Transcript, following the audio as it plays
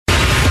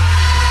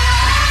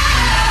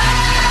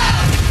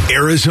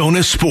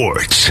Arizona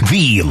sports,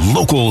 the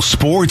local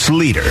sports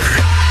leader.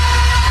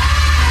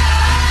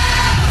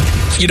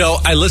 You know,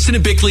 I listen to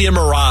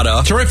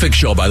Bickley&Marotta. Terrific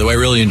show, by the way. I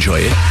really enjoy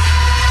it.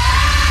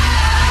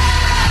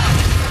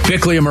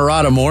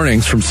 Bickley&Marotta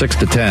mornings from 6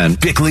 to 10.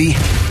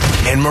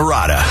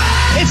 Bickley&Marotta.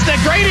 It's the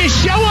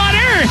greatest show on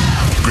earth.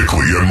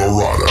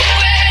 Bickley&Marotta.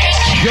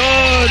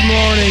 Good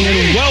morning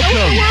and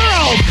welcome.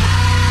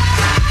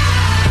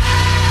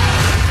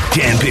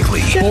 Dan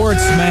Bickley.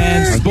 Sports,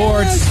 man.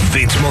 Sports.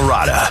 Vince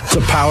Marotta. It's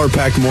a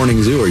power-packed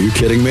morning zoo. Are you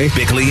kidding me?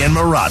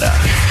 Bickley&Marotta.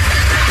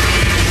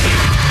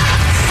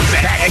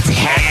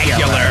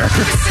 Spectacular.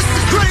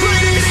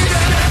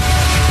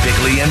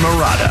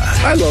 Bickley&Marotta.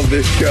 I love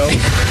this show.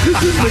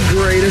 This is the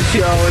greatest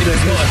show in the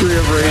history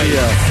of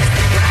radio.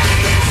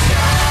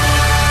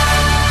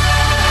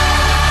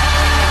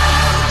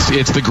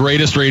 It's the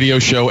greatest radio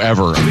show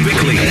ever.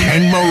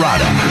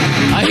 Bickley&Marotta.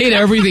 I hate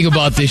everything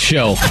about this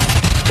show.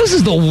 This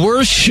is the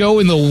worst show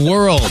in the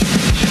world.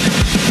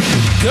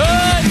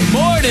 Good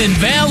morning,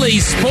 Valley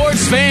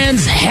sports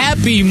fans.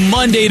 Happy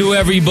Monday to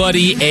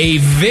everybody. A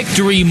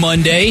victory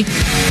Monday.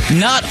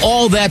 Not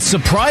all that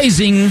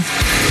surprising,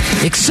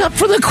 except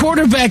for the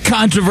quarterback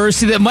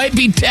controversy that might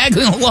be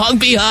tagging along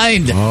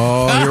behind.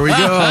 Oh, here we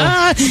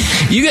go.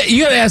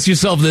 You got to ask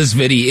yourself this,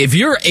 Vinny. If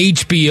you're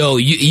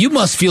HBO, you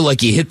must feel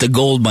like you hit the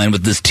gold mine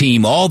with this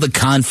team. All the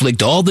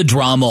conflict, all the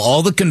drama,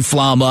 all the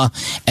conflama,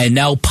 and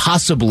now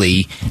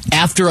possibly,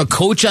 after a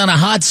coach on a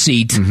hot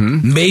seat,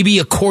 maybe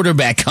a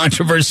quarterback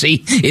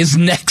controversy is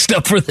next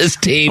up for this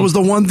team. It was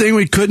the one thing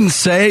we couldn't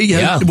say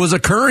was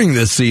occurring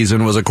this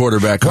season was a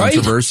quarterback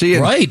controversy.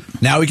 Right.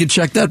 Now we can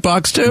check that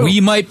box, too. We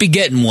might be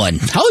getting one.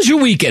 How was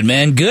your weekend,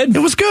 man? Good? It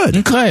was good.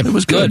 Okay. It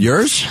was good.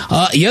 Yours?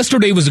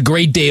 Yesterday was a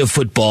great day of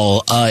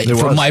football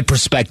from my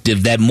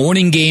perspective. That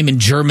morning game in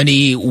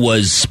Germany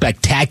was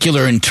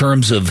spectacular in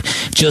terms of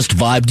just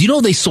vibe. Do you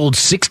know they sold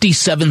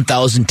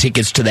 67,000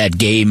 tickets to that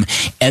game,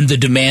 and the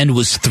demand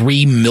was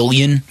 3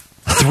 million?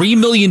 3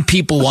 million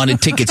people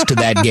wanted tickets to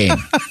that game.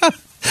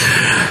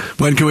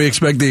 When can we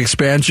expect the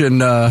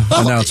expansion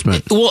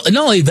announcement? Well,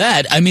 not only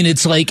that, I mean,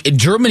 it's like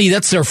Germany,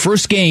 that's their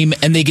first game,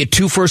 and they get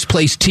 2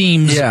 first-place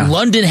teams. Yeah.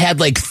 London had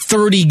like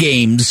 30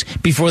 games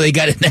before they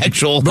got an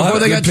actual... Before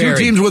they got 2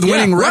 teams with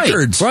winning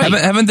records. Right.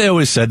 Haven't they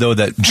always said, though,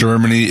 that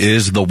Germany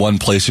is the one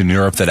place in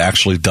Europe that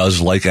actually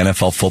does like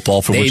NFL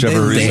football for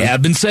whichever reason? They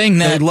have been saying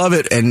that. They love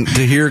it. And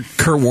to hear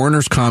Kurt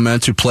Warner's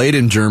comments, who played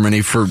in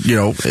Germany for,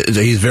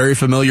 he's very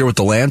familiar with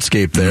the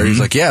landscape there. He's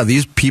like, yeah,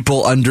 these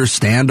people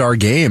understand our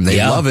game. They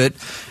love it.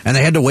 And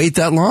they had to wait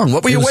that long.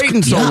 What were you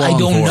waiting so long for? I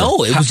don't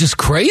know. It was just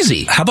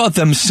crazy. How about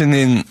them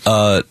singing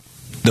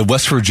the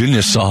West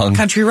Virginia song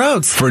Country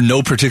Roads for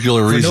no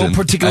particular reason? For no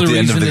particular reason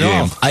at the end at of the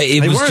all.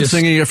 game. They weren't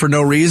singing it for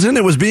no reason.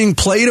 It was being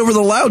played over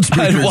the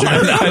loudspeakers.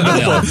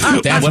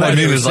 That's what I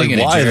mean is, like,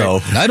 why, though?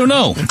 I don't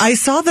know. I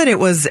saw that it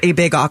was a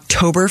big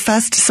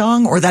Oktoberfest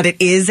song, or that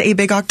it is a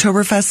big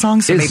Oktoberfest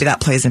song, so maybe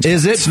that plays into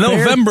it. It's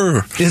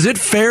November. Is it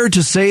fair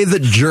to say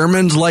that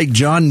Germans like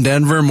John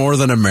Denver more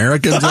than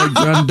Americans like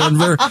John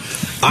Denver?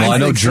 I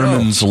know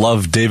Germans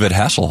love David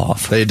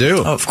Hasselhoff. They do.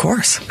 Oh, of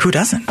course. Who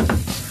doesn't?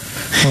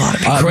 A lot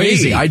of people.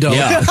 Crazy. I don't.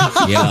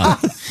 Yeah.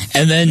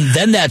 And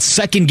then that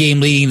second game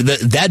leading,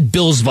 that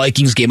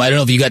Bills-Vikings game, I don't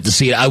know if you got to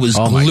see it. I was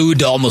glued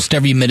to almost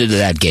every minute of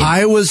that game.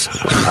 I was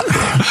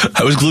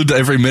glued to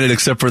every minute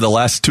except for the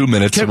last 2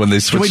 minutes when they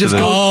switched to the...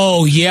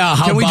 Oh, yeah.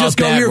 How Can we about just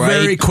go that, here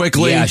right? very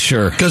quickly? Yeah,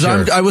 sure. Because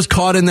I was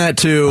caught in that,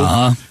 too.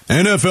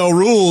 NFL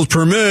rules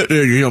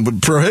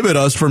prohibit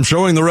us from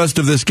showing the rest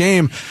of this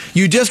game.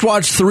 You just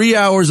watched 3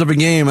 hours of a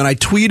game, and I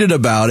tweeted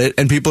about it,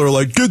 and people are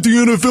like, get the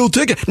NFL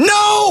ticket.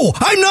 No!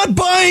 I'm not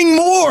buying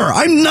more!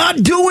 I'm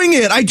not doing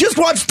it! I just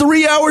watched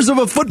 3 hours of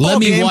a football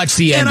game. Let me watch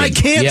the ending. And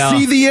I can't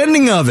see the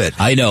ending of it.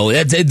 I know.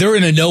 They're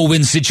in a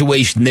no-win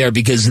situation there,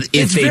 because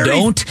if they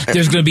don't,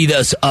 there's going to be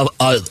this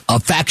a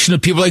faction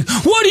of people like,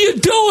 what are you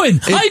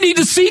doing? I need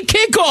to see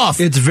kickoff.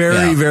 It's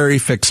very, very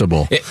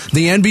fixable.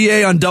 The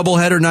NBA on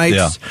doubleheader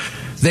nights...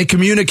 They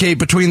communicate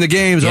between the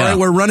games. All right,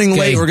 we're running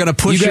late. We're going to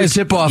push your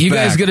tip-off back. You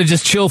guys going to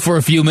just chill for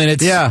a few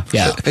minutes? Yeah.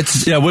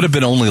 It would have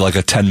been only like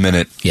a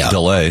 10-minute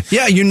delay.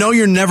 Yeah,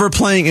 you're never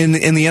playing in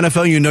the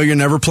NFL. You're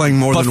never playing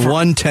more than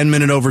one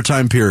 10-minute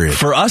overtime period.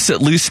 For us,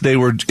 at least, they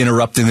were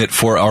interrupting it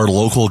for our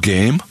local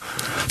game.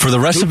 For the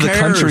rest of the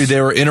country,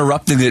 they were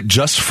interrupting it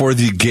just for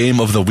the game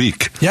of the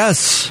week.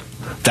 Yes.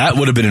 That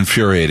would have been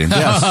infuriating.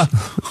 Yes.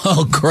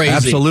 Oh, crazy.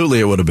 Absolutely,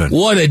 it would have been.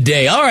 What a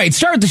day. All right,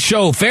 start the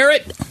show,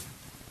 Ferret.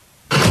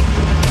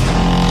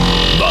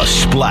 The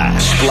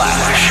Splash.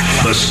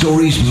 The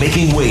stories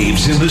making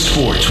waves in the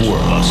sports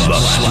world. The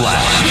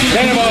Splash.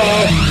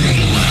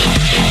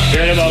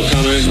 Cannonball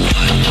coming.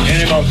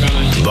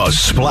 The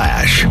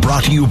Splash,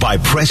 brought to you by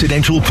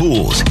Presidential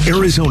Pools,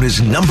 Arizona's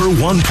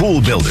 #1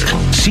 pool builder.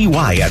 See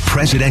why at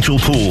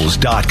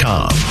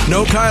presidentialpools.com.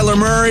 No Kyler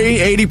Murray,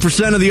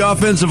 80% of the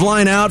offensive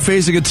line out,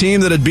 facing a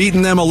team that had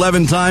beaten them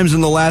 11 times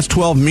in the last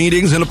 12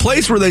 meetings, in a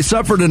place where they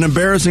suffered an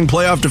embarrassing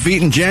playoff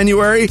defeat in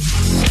January.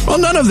 Well,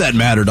 none of that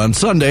mattered on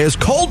Sunday as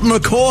Colt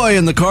McCoy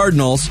and the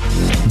Cardinals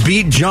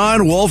beat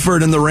John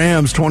Wolford and the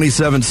Rams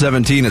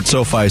 27-17 at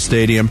SoFi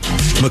Stadium.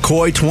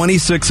 McCoy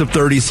 26 of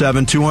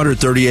 37,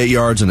 238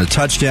 yards and a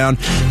touchdown.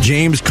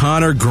 James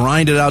Conner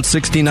grinded out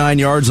 69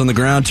 yards on the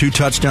ground, 2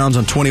 touchdowns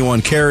on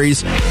 21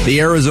 carries. The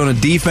Arizona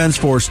defense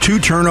forced 2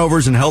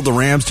 turnovers and held the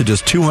Rams to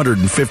just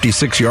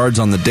 256 yards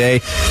on the day.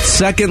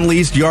 Second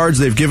least yards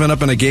they've given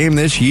up in a game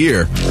this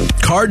year.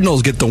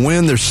 Cardinals get the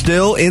win. They're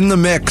still in the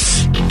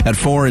mix at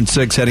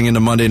 4-6 heading into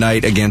Monday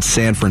night against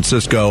San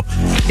Francisco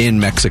in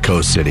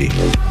Mexico City.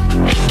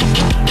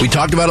 We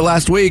talked about it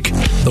last week.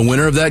 The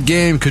winner of that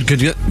game could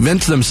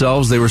convince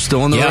themselves they were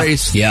still in the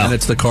race. Yeah. And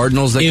it's the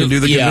Cardinals that can do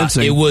the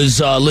convincing. It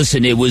was,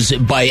 it was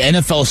by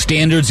NFL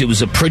standards, it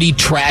was a pretty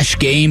trash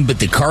game, but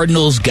the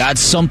Cardinals got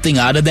something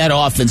out of that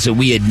offense that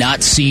we had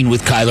not seen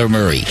with Kyler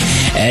Murray.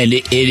 And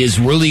it has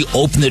really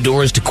opened the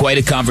doors to quite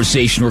a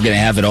conversation. We're going to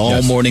have it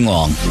all morning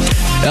long.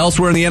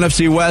 Elsewhere in the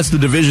NFC West, the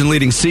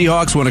division-leading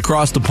Seahawks went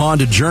across the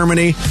pond to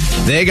Germany.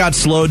 They got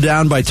slowed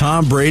down by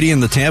Tom Brady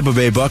and the Tampa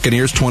Bay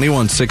Buccaneers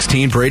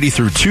 21-16. Brady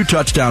threw 2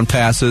 touchdown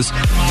passes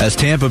as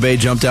Tampa Bay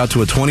jumped out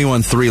to a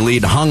 21-3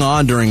 lead, hung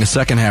on during a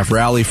second-half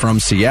rally from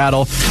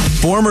Seattle.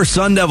 Former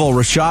Sun Devil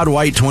Rachaad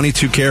White,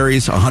 22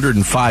 carries,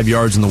 105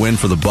 yards in the win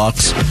for the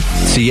Bucs.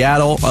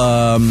 Seattle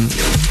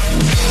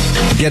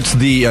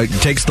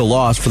takes the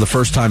loss for the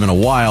first time in a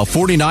while.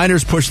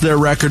 49ers pushed their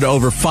record to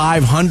over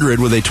 500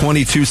 with a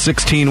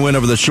 22-16 win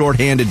over the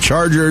shorthanded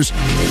Chargers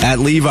at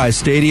Levi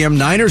Stadium.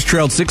 Niners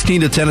trailed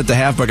 16-10 at the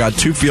half, but got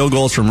 2 field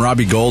goals from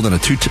Robbie Gould and a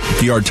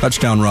 2-yard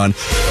touchdown run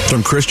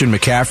from Christian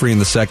McCaffrey in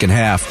the second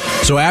half.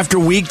 So after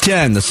Week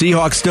 10, the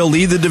Seahawks still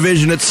lead the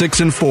division at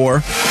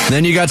 6-4.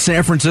 Then you got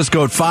San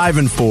Francisco at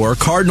 5-4,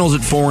 Cardinals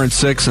at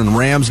 4-6, and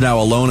Rams now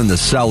alone in the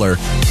cellar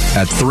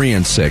at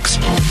 3-6.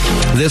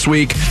 This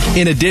week,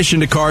 in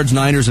addition to Cards,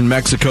 Niners, and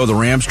Mexico, the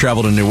Rams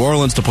travel to New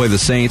Orleans to play the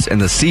Saints, and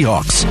the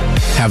Seahawks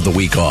have the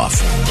week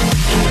off.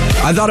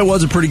 I thought it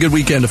was a pretty good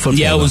weekend of football.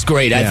 Yeah, it was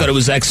great. Yeah. I thought it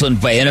was excellent.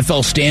 By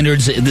NFL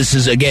standards, this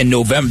is, again,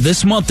 November.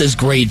 This month is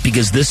great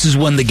because this is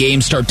when the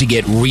games start to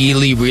get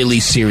really, really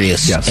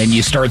serious. Yes. And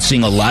you start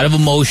seeing a lot of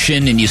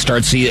emotion, and you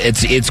start seeing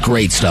it's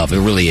great stuff. It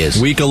really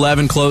is. Week 10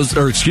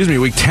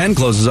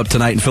 closes up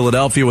tonight in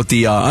Philadelphia with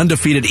the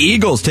undefeated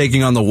Eagles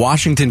taking on the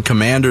Washington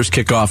Commanders.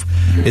 Kickoff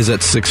is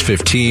at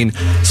 6:15.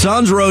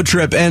 Suns road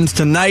trip ends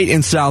tonight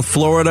in South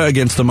Florida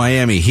against the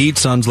Miami Heat.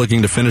 Suns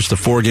looking to finish the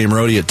 4-game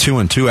roadie at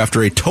 2-2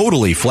 after a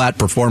totally flat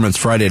performance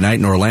Friday night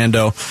in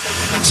Orlando.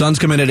 Suns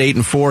come in at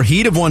 8-4.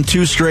 Heat have won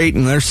 2 straight,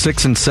 and they're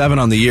 6-7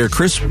 on the year.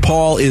 Chris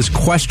Paul is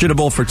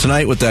questionable for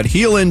tonight with that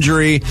heel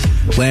injury.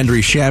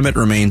 Landry Shamet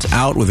remains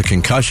out with a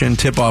concussion.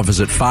 Tip-off is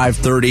at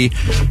 5:30.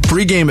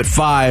 Pre-game at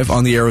 5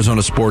 on the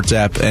Arizona Sports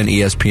app and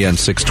ESPN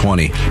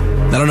 620.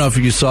 I don't know if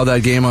you saw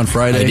that game on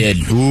Friday. I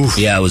did. Oof.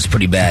 Yeah, it was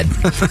pretty bad.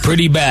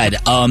 Pretty bad.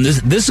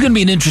 This is going to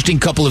be an interesting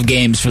couple of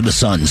games for the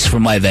Suns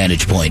from my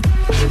vantage point.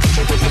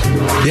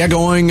 Yeah,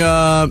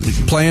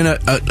 playing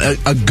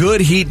a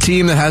good Heat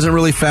team that hasn't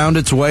really found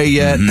its way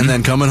yet, and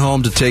then coming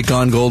home to take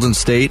on Golden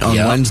State on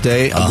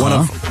Wednesday. One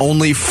of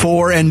only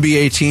 4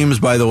 NBA teams,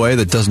 by the way,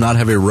 that does not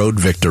have a road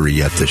victory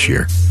yet this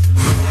year.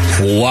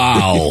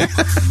 Wow.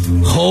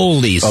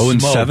 Holy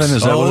smokes. 0-7,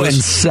 is that what it is?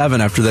 0-7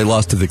 after they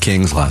lost to the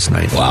Kings last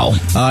night. Wow.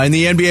 In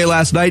the NBA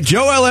last night,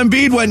 Joel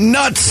Embiid went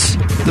nuts.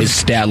 His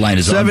stat line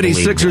is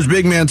unbelievable. 76ers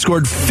big man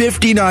scored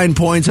 59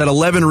 points, had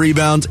 11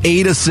 rebounds,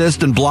 8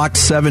 assists, and blocked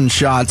 7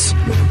 shots.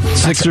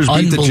 Sixers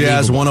beat the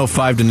Jazz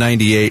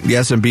 105-98.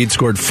 Yes, Embiid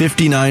scored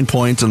 59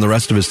 points, and the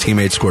rest of his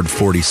teammates scored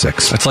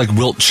 46. That's like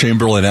Wilt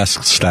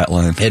Chamberlain-esque stat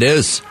line. It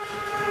is.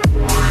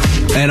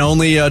 And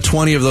only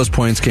 20 of those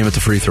points came at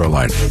the free throw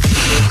line.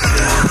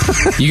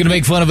 You going to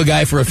make fun of a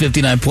guy for a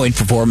 59-point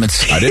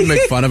performance? I didn't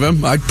make fun of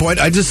him. I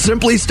just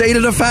simply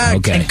stated a fact.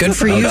 Okay. And good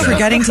for you for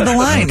getting to the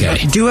line.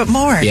 Okay. Do it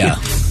more. Yeah.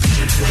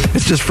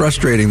 It's just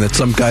frustrating that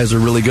some guys are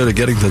really good at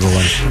getting to the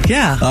line.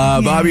 Yeah.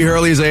 Bobby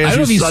Hurley's ASU. I don't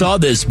know if you saw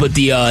this, but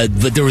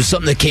there was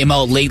something that came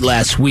out late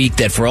last week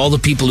that for all the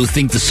people who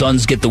think the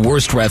Suns get the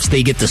worst refs,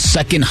 they get the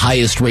second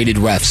highest rated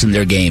refs in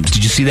their games.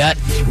 Did you see that?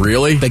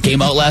 Really? That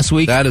came out last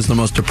week? That is the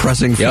most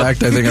depressing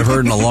fact I think I've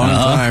heard in a long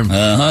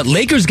time.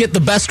 Lakers get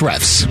the best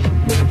refs.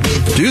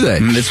 Do they?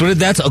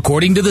 That's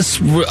according to this.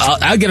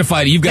 I'll get a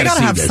fight. You've got to see this.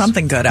 They got to have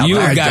something good out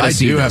there. I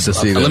do have to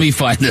see this. Let me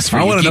find this for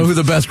you. I want to know who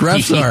the best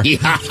refs are.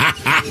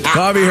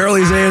 Bobby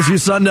Hurley's ASU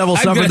Sun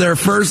Devils suffered their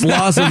first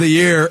loss of the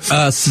year,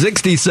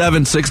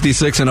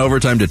 67-66 in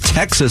overtime to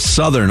Texas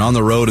Southern on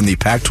the road in the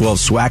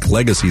Pac-12 SWAC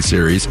Legacy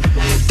Series.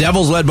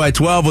 Devils led by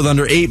 12 with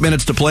under 8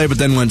 minutes to play, but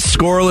then went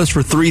scoreless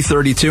for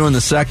 3:32 in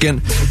the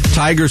second.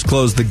 Tigers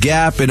closed the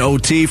gap in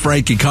OT.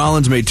 Frankie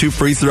Collins made 2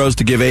 free throws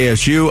to give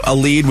ASU a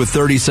lead with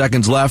 30 seconds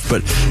seconds left,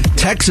 but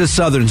Texas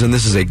Southerns, and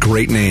this is a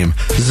great name,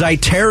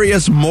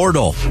 Zyterius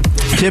Mortal.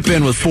 Tip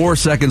in with 4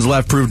 seconds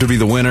left proved to be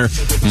the winner.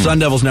 Sun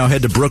Devils now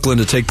head to Brooklyn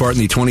to take part in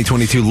the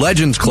 2022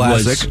 Legends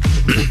Classic.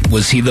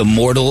 Was he the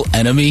mortal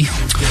enemy?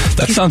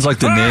 That sounds like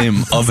the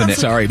name of an...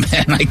 Sorry,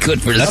 man, I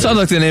couldn't... That sounds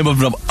like the name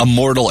of a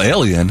mortal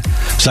alien,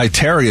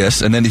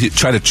 Zyterius, and then he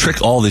tried to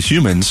trick all the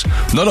humans.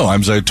 No,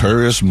 I'm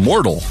Zyterius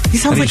Mortal. He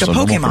sounds like a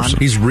Pokemon.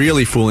 He's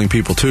really fooling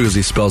people, too, because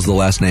he spells the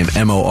last name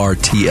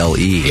Mortle.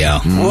 Yeah.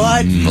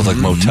 What? Sounds like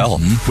motel.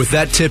 With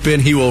that tip in,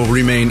 he will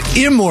remain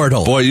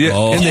immortal. Boy,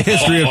 yeah. In the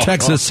history of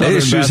Texas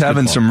Southern ASU's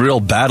having some real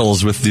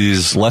battles with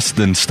these less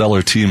than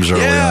stellar teams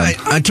early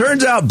on. It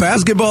turns out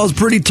basketball is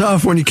pretty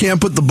tough when you can't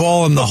put the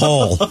ball in the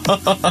hole.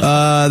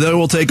 They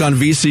will take on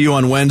VCU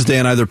on Wednesday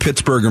and either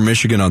Pittsburgh or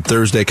Michigan on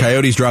Thursday.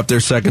 Coyotes dropped their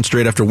second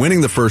straight after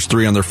winning the first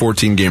 3 on their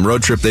 14-game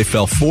road trip. They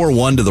fell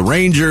 4-1 to the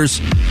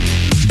Rangers.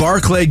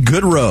 Barclay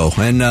Goodrow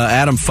and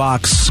Adam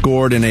Fox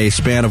scored in a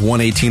span of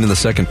 1:18 in the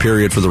second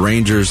period for the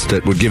Rangers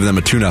that would give them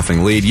a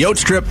 2-0 lead.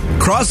 Yotes trip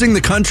crossing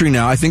the country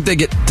now. I think they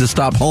get to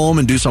stop home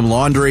and do some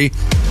laundry.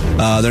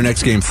 Their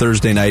next game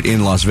Thursday night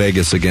in Las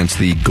Vegas against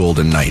the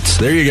Golden Knights.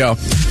 There you go.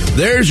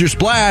 There's your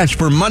splash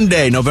for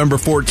Monday, November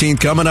 14th.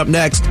 Coming up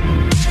next,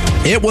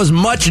 it was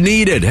much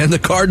needed, and the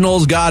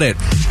Cardinals got it.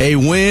 A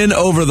win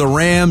over the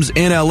Rams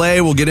in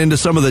L.A. We'll get into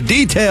some of the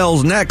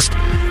details next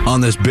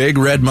on this Big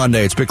Red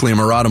Monday. It's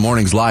Bickley&Marotta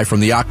Mornings live from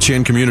the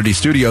Ak-Chin Community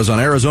Studios on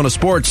Arizona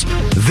Sports,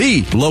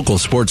 the local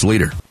sports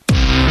leader.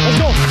 Let's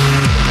go.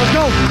 Let's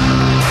go.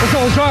 Let's go.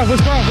 Let's drive.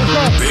 Let's drive. Let's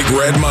drive. Big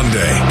Red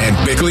Monday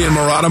and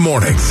Bickley&Marotta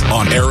Mornings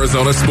on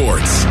Arizona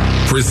Sports.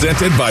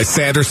 Presented by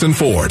Sanderson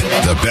Ford.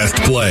 The best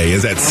play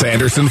is at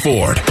Sanderson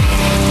Ford.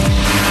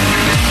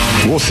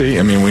 We'll see.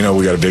 I mean, we know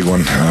we got a big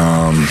one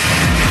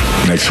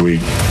next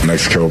week.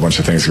 Mexico, a bunch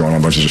of things going on,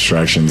 a bunch of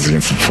distractions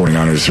against the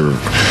 49ers who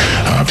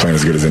are playing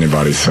as good as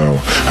anybody. So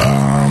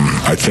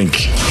I think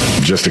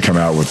just to come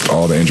out with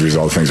all the injuries,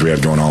 all the things we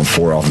had going on,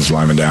 4 offensive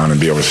linemen down, and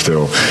be able to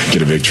still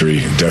get a victory,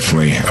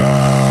 definitely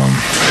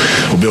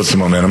we'll build some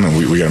momentum, and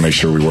we got to make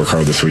sure we work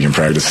hard this week in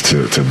practice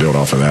to build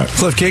off of that.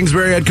 Cliff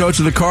Kingsbury, head coach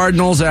of the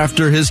Cardinals,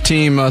 after his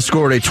team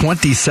scored a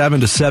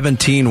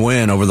 27-17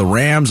 win over the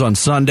Rams on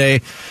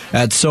Sunday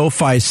at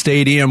SoFi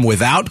Stadium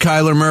without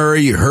Kyler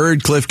Murray. You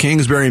heard Cliff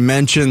Kingsbury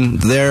mention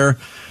there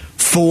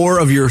 4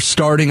 of your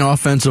starting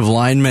offensive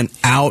linemen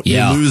out.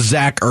 Yeah. You lose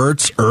Zach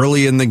Ertz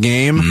early in the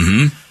game.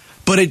 Mm-hmm.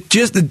 But it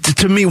just,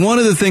 to me, one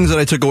of the things that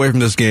I took away from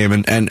this game,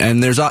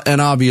 and there's an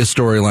obvious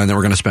storyline that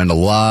we're going to spend a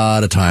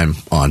lot of time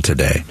on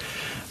today.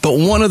 But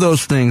one of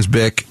those things,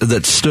 Bick,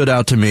 that stood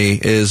out to me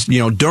is,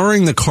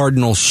 during the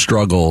Cardinals'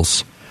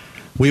 struggles,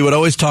 we would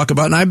always talk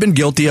about, and I've been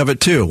guilty of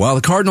it too, well,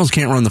 the Cardinals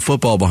can't run the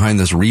football behind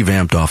this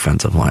revamped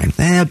offensive line.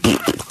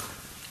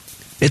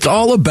 It's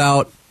all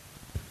about,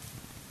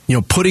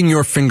 putting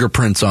your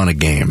fingerprints on a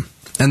game.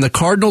 And the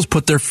Cardinals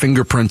put their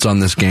fingerprints on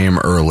this game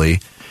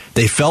early.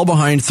 They fell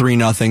behind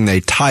 3-0.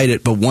 They tied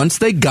it. But once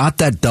they got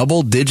that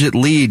double-digit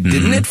lead,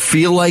 didn't it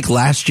feel like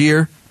last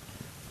year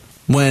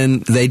when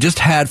they just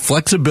had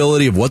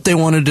flexibility of what they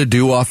wanted to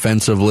do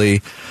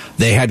offensively?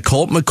 They had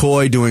Colt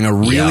McCoy doing a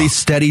really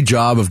steady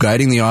job of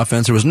guiding the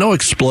offense. There was no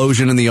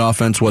explosion in the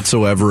offense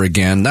whatsoever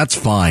again. That's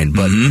fine.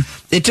 But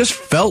it just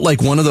felt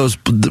like one of those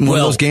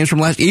games from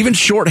last, even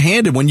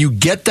shorthanded, when you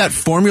get that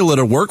formula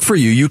to work for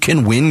you, you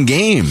can win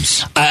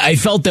games. I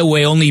felt that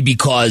way only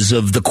because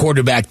of the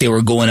quarterback they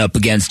were going up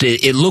against.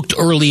 It looked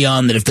early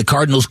on that if the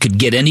Cardinals could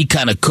get any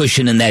kind of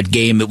cushion in that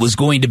game, it was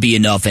going to be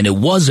enough, and it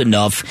was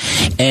enough.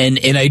 And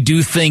I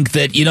do think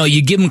that,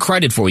 you give them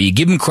credit for it. You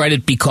give them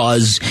credit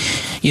because,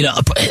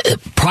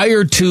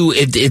 prior to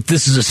it,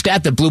 this is a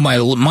stat that blew my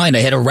mind.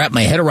 I had to wrap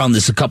my head around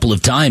this a couple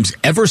of times.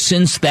 Ever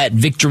since that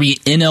victory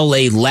in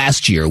L.A.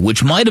 last year,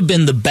 which might have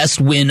been the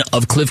best win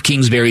of Cliff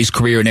Kingsbury's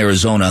career in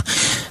Arizona,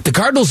 the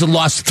Cardinals had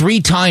lost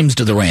 3 times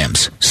to the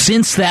Rams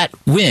since that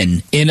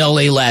win in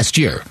L.A. last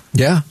year.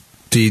 Yeah.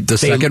 The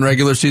second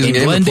regular season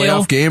game, the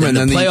playoff game, and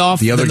then the playoff,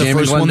 the other game,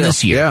 the first one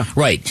this year. Yeah.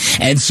 Right.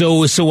 And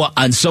so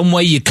on some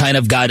way, you kind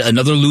of got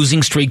another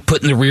losing streak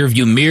put in the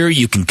rearview mirror.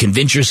 You can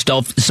convince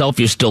yourself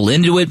you're still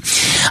into it.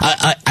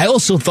 I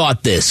also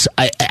thought this.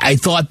 I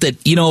thought that,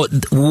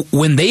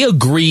 when they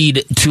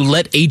agreed to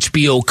let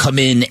HBO come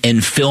in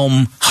and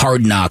film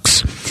Hard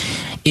Knocks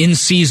in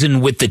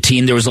season with the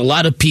team, there was a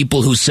lot of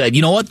people who said,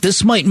 you know what,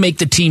 this might make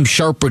the team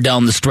sharper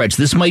down the stretch.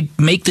 This might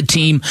make the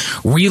team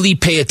really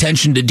pay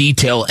attention to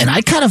detail. And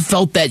I kind of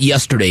felt that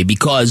yesterday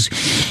because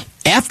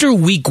after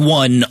week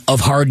 1 of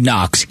Hard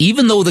Knocks,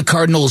 even though the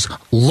Cardinals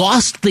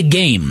lost the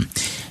game,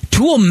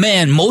 to a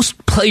man,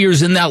 most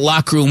players in that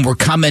locker room were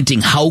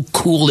commenting how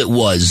cool it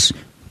was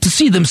to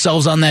see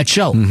themselves on that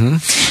show. Mm-hmm.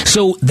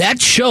 So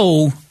that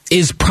show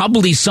is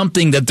probably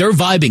something that they're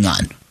vibing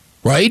on.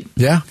 Right?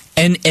 Yeah.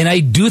 And I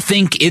do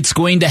think it's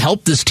going to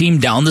help this team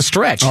down the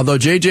stretch. Although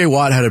J.J.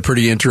 Watt had a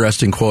pretty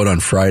interesting quote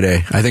on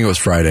Friday. I think it was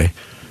Friday.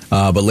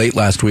 But late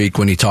last week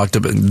when he talked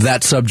about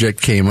that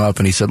subject came up,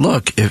 and he said,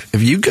 look,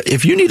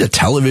 if you need a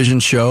television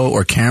show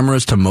or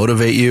cameras to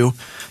motivate you,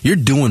 you're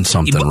doing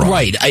something wrong.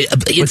 Right.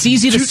 It's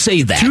easy to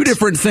say that. Two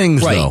different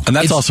things, though. And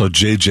that's also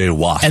J.J.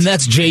 Watt. And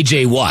that's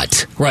J.J.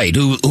 Watt, right,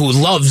 who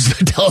loves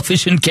the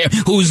television camera,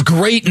 who's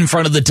great in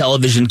front of the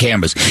television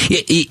cameras.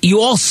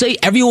 You all say,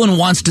 everyone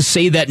wants to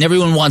say that and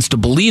everyone wants to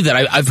believe that.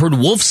 I've heard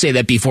Wolf say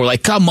that before,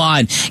 like, come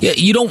on,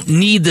 you don't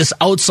need this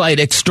outside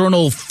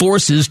external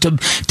forces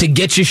to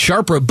get you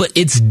sharper, but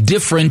it's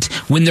different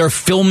when they're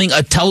filming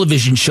a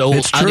television show on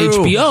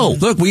HBO.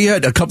 Look, we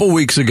had a couple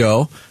weeks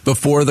ago,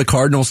 before the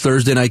Cardinals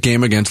Thursday night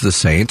game against the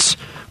Saints,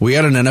 we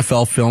had an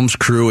NFL Films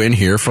crew in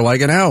here for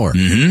like an hour.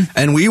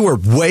 And we were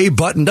way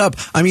buttoned up.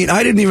 I mean,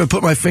 I didn't even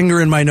put my finger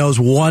in my nose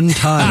one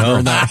time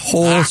during that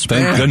whole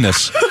span. Thank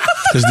goodness.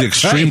 Because the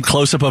extreme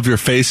close-up of your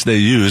face they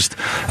used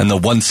and the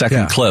 1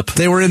 second clip.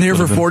 They were in here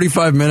for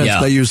 45 minutes.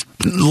 Yeah. They used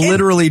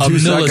literally 2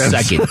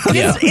 millisecond.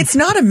 seconds. It's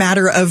not a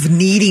matter of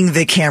needing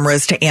the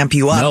cameras to amp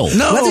you up.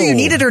 No. Whether you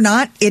need it or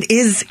not, it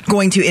is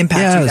going to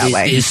impact you that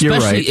way.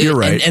 You're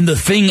right. And the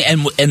thing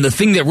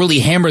that really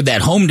hammered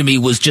that home to me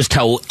was just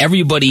how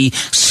everybody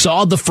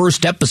saw the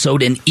first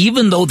episode, and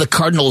even though the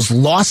Cardinals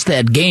lost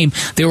that game,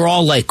 they were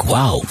all like,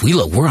 wow,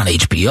 we're on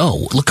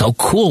HBO. Look how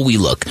cool we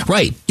look.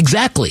 Right,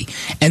 exactly.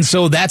 And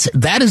so that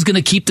is going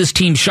to keep this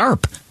team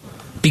sharp.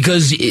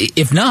 Because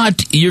if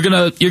not, you're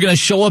gonna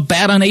show up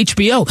bad on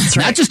HBO. That's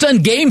right. Not just on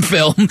game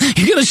film,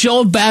 you're gonna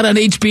show up bad on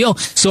HBO.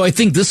 So I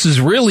think this is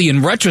really,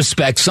 in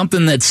retrospect,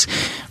 something that's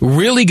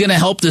really gonna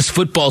help this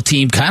football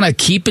team kind of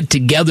keep it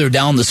together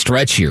down the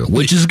stretch here,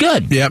 which is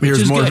good. Yep.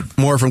 Here's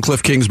more from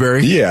Cliff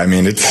Kingsbury. Yeah, I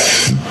mean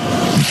it's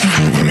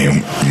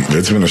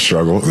been a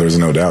struggle. There's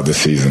no doubt this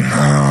season.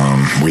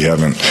 We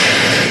haven't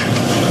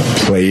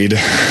played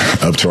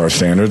up to our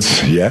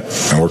standards yet,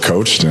 and we're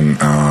coached, and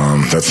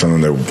that's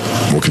something that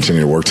we'll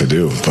continue to work to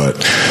do. But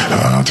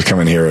to come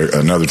in here,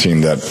 another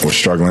team that was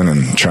struggling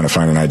and trying to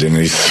find an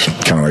identity,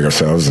 kind of like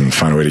ourselves, and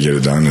find a way to get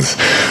it done is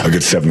a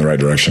good step in the right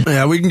direction.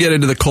 Yeah, we can get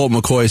into the Colt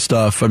McCoy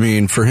stuff. I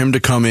mean, for him to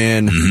come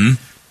in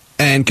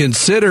and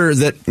consider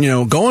that,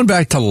 going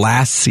back to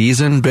last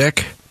season,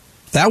 Bick,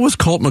 that was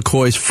Colt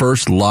McCoy's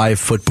first live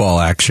football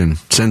action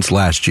since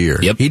last year.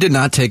 Yep. He did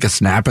not take a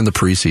snap in the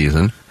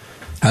preseason.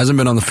 Hasn't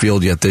been on the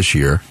field yet this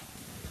year.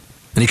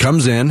 And he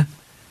comes in,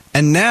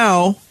 and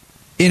now,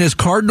 in his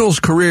Cardinals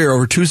career,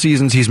 over 2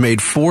 seasons, he's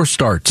made 4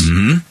 starts.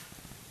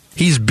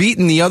 He's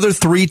beaten the other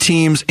 3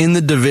 teams in the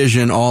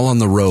division all on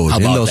the road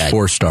in those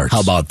 4 starts.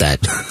 How about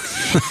that?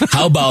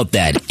 How about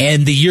that?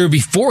 And the year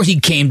before he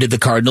came to the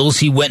Cardinals,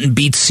 he went and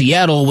beat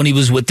Seattle when he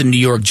was with the New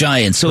York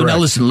Giants. So now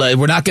listen,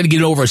 we're not going to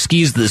get over our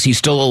skis this. He's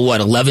still,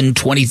 11 and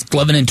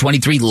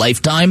 23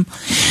 lifetime.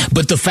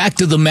 But the fact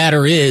of the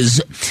matter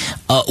is,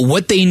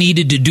 what they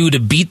needed to do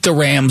to beat the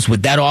Rams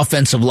with that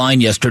offensive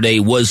line yesterday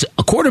was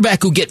a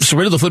quarterback who gets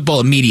rid of the football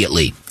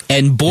immediately.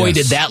 And boy,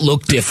 did that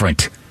look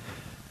different.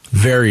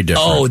 Very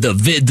different. Oh,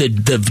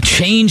 the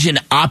change in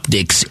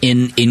optics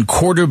in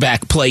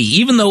quarterback play,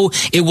 even though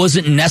it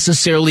wasn't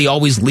necessarily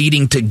always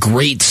leading to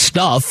great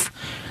stuff,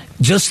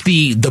 just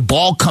the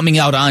ball coming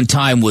out on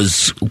time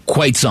was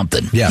quite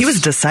something. Yes. He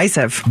was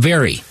decisive.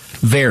 Very.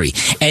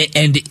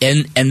 And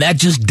that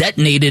just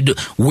detonated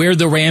where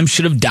the Rams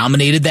should have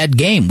dominated that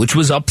game, which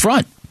was up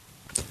front.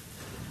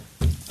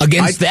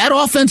 Against that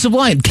offensive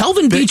line.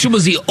 Kelvin Beachum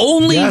was the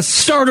only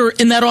starter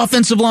in that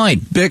offensive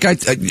line. Bick, I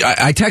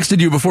texted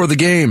you before the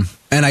game,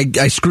 and I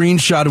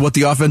screenshotted what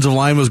the offensive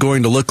line was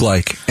going to look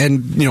like.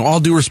 And, all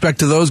due respect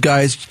to those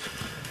guys,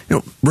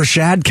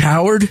 Rashad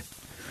Coward,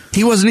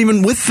 he wasn't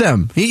even with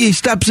them. He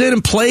steps in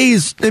and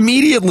plays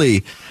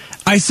immediately.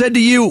 I said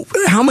to you,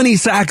 how many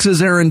sacks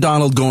is Aaron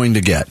Donald going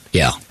to get?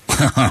 Yeah.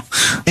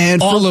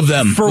 And all of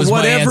them. For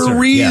whatever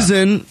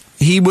reason,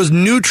 he was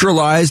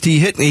neutralized. He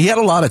had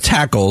a lot of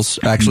tackles,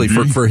 actually,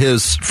 for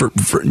his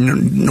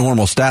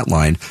normal stat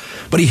line.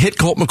 But he hit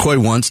Colt McCoy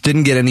once,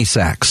 didn't get any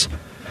sacks.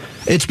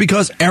 It's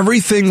because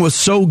everything was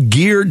so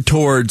geared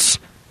towards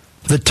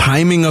the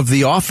timing of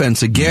the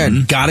offense.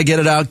 Again, got to get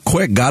it out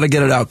quick,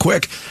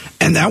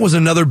 And that was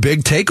another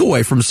big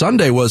takeaway from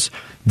Sunday was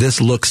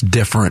this looks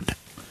different.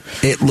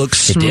 It looks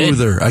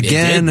smoother.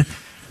 Again,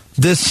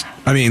 this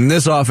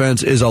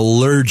offense is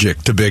allergic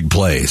to big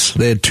plays.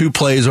 They had 2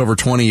 plays over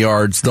 20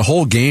 yards. The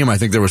whole game, I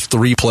think there was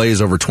 3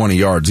 plays over 20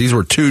 yards. These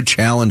were 2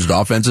 challenged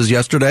offenses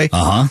yesterday.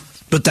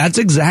 But that's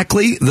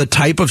exactly the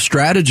type of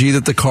strategy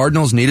that the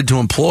Cardinals needed to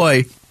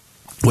employ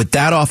with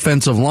that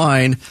offensive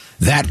line,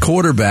 that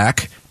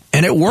quarterback,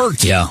 and it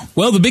worked. Yeah.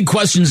 Well, the big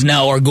questions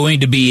now are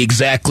going to be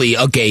exactly,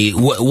 okay,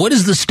 what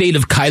is the state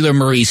of Kyler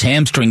Murray's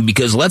hamstring?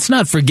 Because let's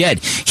not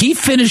forget, he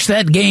finished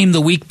that game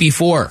the week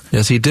before.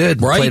 Yes, he did.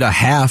 Right? Played a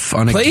half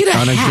on a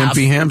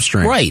gimpy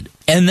hamstring. Right.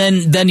 And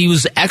then he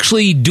was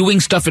actually doing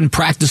stuff in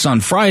practice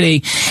on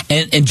Friday,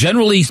 and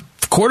generally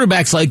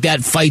quarterbacks like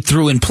that fight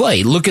through and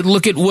play. Look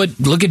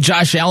at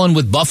Josh Allen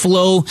with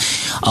Buffalo.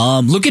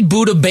 Look at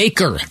Budda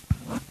Baker.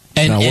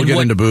 We'll get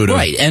into Budda.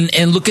 Right,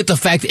 and look at the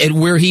fact at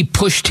where he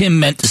pushed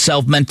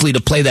himself mentally to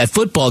play that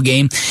football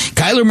game.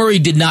 Kyler Murray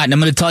did not, and I'm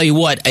going to tell you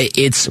what,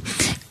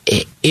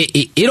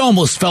 it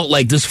almost felt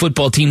like this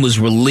football team was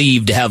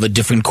relieved to have a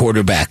different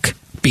quarterback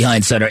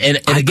behind center. And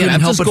again, I'm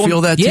help just but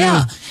feel that too.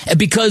 Yeah,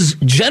 because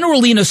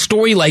generally in a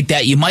story like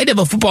that, you might have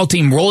a football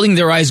team rolling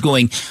their eyes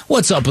going,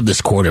 what's up with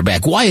this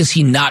quarterback? Why is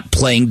he not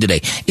playing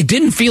today? It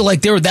didn't feel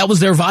like that was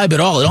their vibe at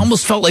all. It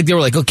almost felt like they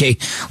were like, okay,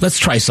 let's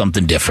try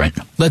something different.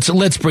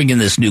 Let's bring in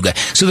this new guy.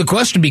 So the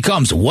question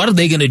becomes, what are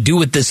they going to do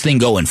with this thing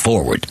going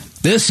forward?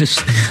 This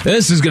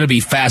is going to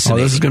be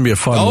fascinating. Oh, this is going to be a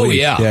fun week.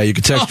 Yeah. Yeah, you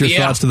can text your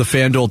thoughts to the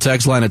FanDuel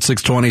text line at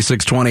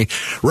 620.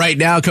 Right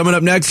now, coming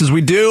up next, as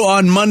we do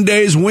on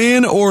Mondays,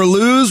 win or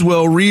lose,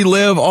 we'll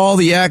relive all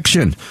the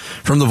action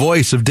from the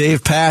voice of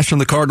Dave Pasch from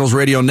the Cardinals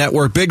Radio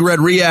Network. Big Red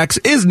Reax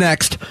is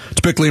next.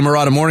 It's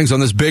Bickley&Marotta Mornings on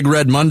this Big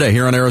Red Monday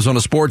here on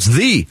Arizona Sports,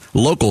 the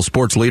local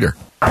sports leader.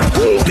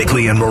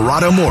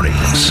 Bickley&Marotta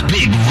Mornings.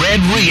 Big Red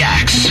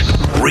Reacts.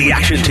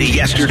 Reaction to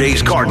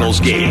yesterday's Cardinals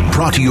game.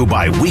 Brought to you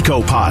by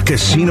Wekopa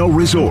Casino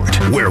Resort,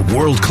 where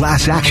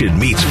world-class action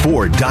meets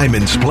Ford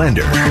Diamond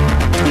Splendor.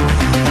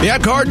 Yeah,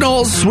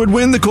 Cardinals would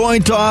win the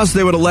coin toss.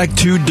 They would elect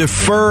to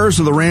defer,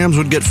 so the Rams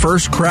would get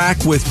first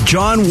crack with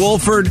John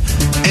Wolford.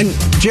 And,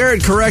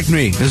 Jared, correct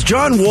me. Is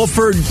John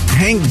Wolford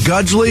Hank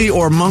Gudgley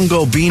or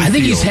Mungo Beanfield? I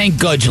think he's Hank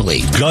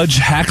Gudgley. Gudge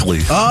Hackley.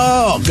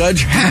 Oh,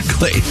 Gudge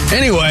Hackley.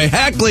 Anyway,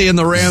 Hackley and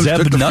the Rams Zeb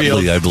took the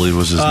Nutley, field. I believe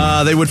was his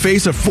name. They would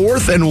face a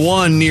 4th and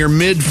 1 near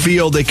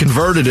midfield. They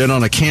converted it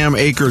on a Cam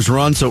Akers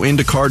run, so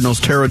into Cardinals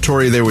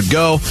territory they would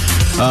go.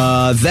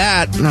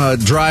 That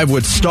drive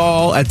would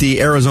stall at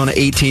the Arizona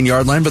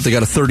 18-yard line, but they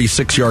got a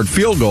 36-yard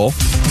field goal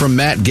from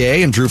Matt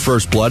Gay and drew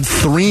first blood.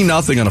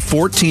 3-0 on a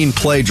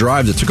 14-play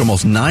drive that took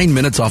almost 9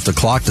 minutes off the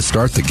clock to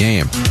start the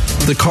game.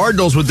 The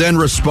Cardinals would then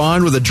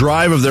respond with a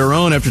drive of their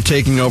own after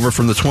taking over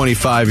from the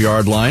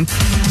 25-yard line.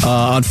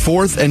 On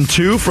 4th and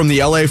 2 from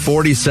the LA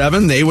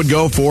 47, they would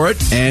go for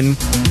it, and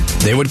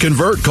they would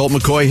convert. Colt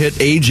McCoy hit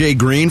A.J.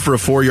 Green for a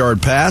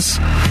 4-yard pass.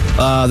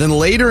 Then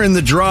later in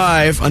the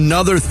drive,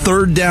 another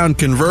 3rd down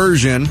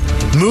conversion.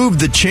 Moved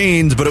the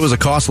chains, but it was a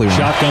costly one.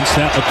 Shotgun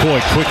snap, McCoy,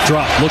 quick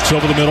drop, looks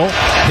over the middle,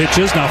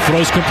 pitches, now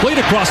throws complete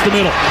across the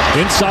middle.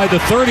 Inside the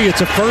 30,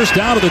 it's a first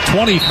down to the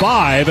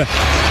 25.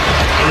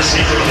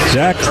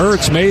 Zach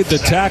Ertz made the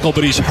tackle,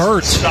 but he's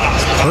hurt.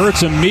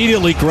 Ertz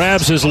immediately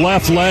grabs his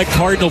left leg.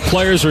 Cardinal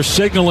players are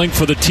signaling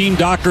for the team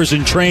doctors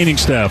and training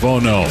staff. Oh,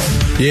 no.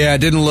 Yeah, it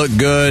didn't look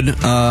good.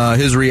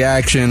 His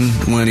reaction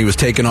when he was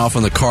taken off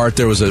on the cart,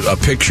 there was a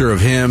picture of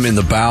him in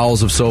the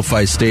bowels of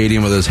SoFi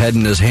Stadium with his head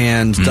in his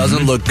hands.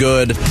 Doesn't look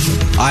good.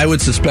 I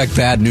would suspect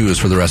bad news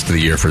for the rest of the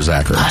year for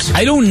Zach Ertz.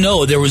 I don't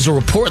know. There was a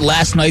report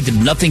last night that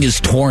nothing is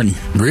torn.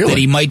 Really? That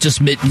he might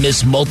just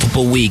miss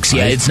multiple weeks.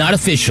 Yeah, it's not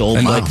official.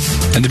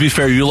 And to be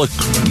fair, you look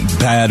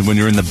bad when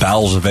you're in the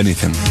bowels of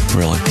anything,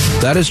 really.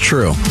 That is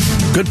true.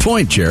 Good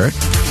point, Jarrett.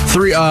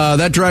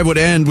 That drive would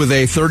end with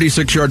a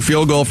 36-yard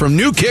field goal from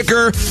new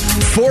kicker,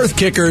 4th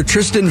kicker,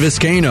 Tristan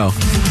Vizcaino.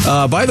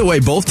 By the way,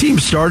 both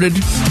teams started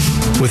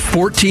with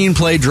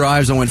 14-play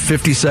drives and went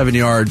 57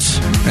 yards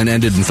and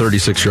ended in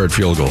 36-yard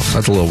field goals.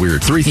 That's a little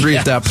weird. 3-3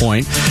 at that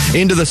point.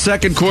 Into the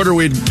second quarter,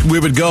 we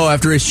would go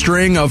after a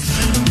string of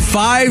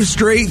 5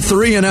 straight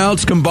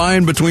 3-and-outs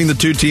combined between the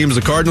two teams.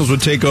 The Cardinals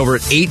would take over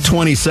at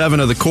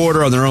 8:27 of the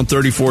quarter on their own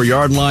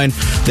 34-yard line.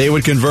 They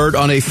would convert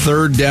on a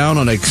 3rd down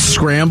on a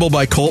scramble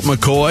by Colt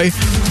McCoy.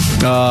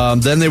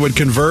 Then they would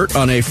convert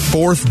on a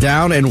 4th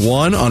down and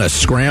 1 on a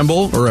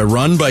scramble or a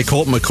run by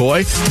Colt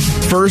McCoy.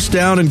 First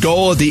down and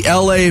goal at the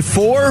LA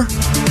 4.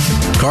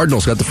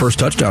 Cardinals got the first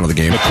touchdown of the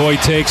game.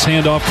 McCoy takes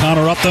handoff,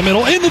 Connor up the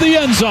middle, into the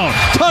end zone.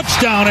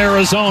 Touchdown,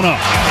 Arizona.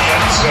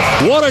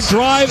 What a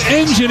drive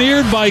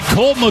engineered by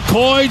Colt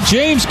McCoy.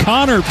 James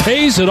Conner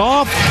pays it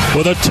off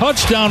with a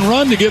touchdown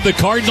run to give the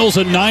Cardinals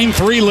a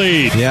 9-3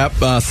 lead. Yep,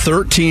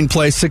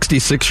 13-play,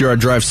 66-yard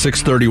drive,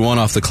 6:31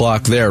 off the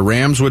clock there.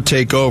 Rams would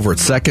take over at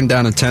 2nd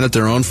down and 10 at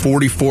their own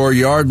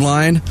 44-yard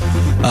line.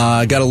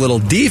 Got a little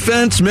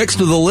defense mixed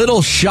with a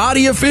little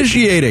shoddy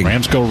officiating.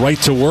 Rams go right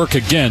to work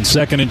again.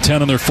 2nd and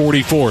 10 on their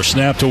 44.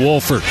 Snap to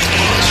Wolford.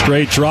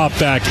 Straight drop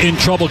back. In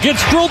trouble.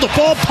 Gets drilled. The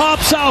ball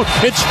pops out.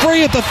 It's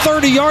free at the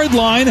 30-yard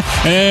line.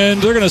 And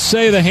they're going to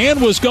say the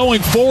hand was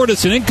going forward.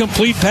 It's an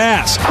incomplete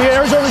pass.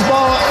 Arizona's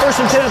ball, 1st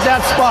and 10 at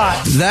that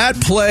spot. That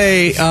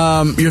play,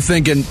 you're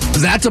thinking,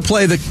 that's a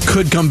play that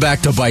could come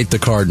back to bite the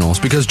Cardinals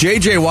because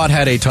J.J. Watt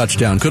had a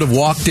touchdown. Could have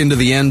walked into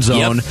the end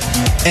zone. Yep.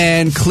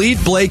 And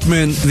Clete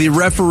Blakeman, the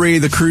referee,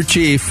 the crew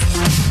chief,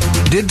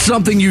 did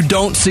something you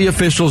don't see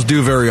officials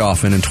do very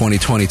often in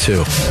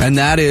 2022, and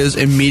that is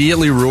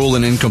immediately rule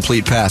an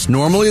incomplete pass.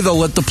 Normally, they'll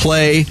let the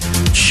play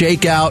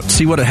shake out,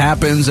 see what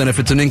happens, and if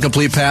it's an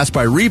incomplete pass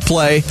by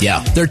replay,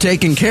 they're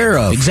taken care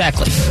of.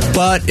 Exactly.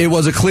 But it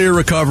was a clear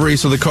recovery,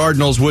 so the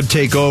Cardinals would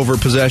take over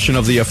possession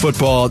of the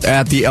football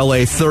at the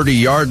LA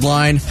 30-yard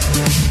line.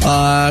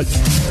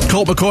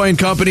 Colt McCoy and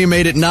company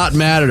made it not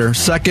matter.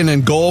 2nd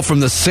and goal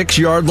from the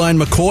 6-yard line.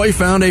 McCoy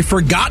found a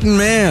forgotten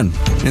man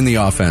in the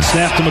offense.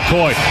 Snap to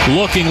McCoy.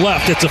 looking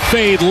left. It's a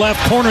fade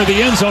left corner of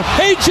the end zone.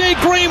 A.J.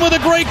 Green with a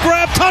great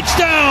grab.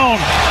 Touchdown!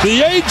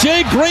 The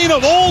A.J. Green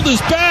of old is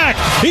back.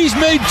 He's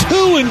made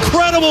 2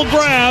 incredible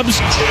grabs.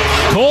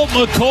 Colt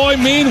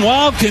McCoy,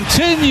 meanwhile,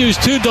 continues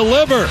to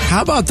deliver.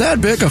 How about that,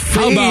 Bick? A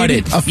fade, how about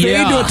it? A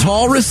fade to a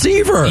tall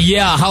receiver.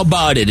 Yeah, how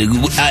about it?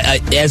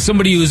 As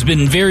somebody who's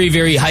been very,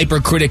 very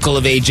hypercritical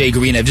of A.J.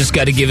 Green, I've just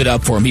got to give it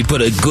up for him. He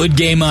put a good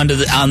game on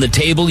the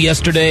table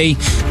yesterday.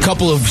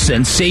 Couple of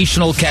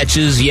sensational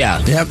catches.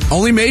 Yeah. Yep.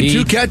 Only made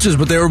 2 catches,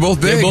 but they were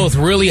both big. They're both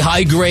really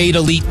high-grade,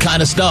 elite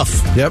kind of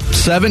stuff. Yep.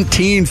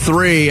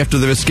 17-3 after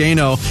the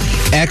Vizcaino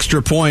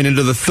extra point.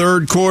 Into the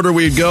third quarter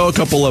we'd go. A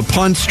couple of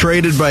punts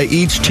traded by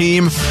each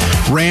team.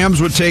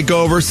 Rams would take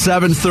over.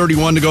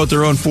 7:31 to go at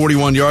their own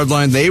 41-yard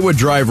line. They would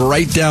drive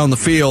right down the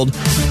field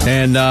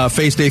and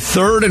faced a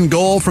 3rd and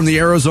goal from the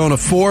Arizona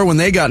 4 when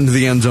they got into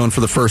the end zone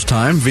for the first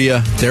time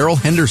via Darrell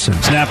Henderson.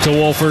 Snap to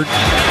Wolford.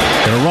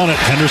 Going to run it.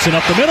 Henderson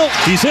up the middle.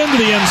 He's into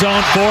the end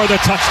zone for the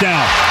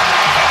touchdown.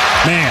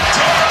 Man,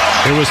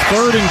 it was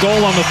 3rd and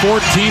goal on the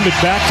 14, but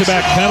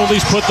back-to-back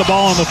penalties put the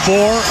ball on the 4,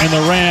 and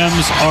the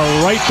Rams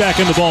are right back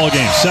in the ball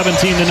game.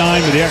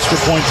 17-9 with the extra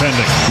point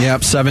pending.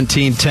 Yep,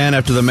 17-10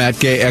 after the Matt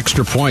Gay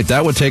extra point.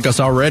 That would take us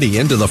already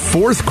into the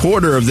fourth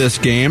quarter of this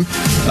game.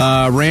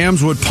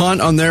 Rams would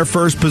punt on their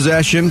first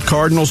possession.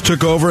 Cardinals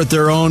took over at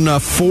their own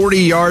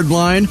 40-yard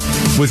line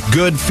with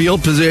good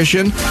field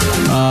position.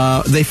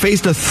 They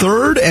faced a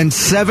 3rd and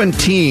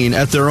 17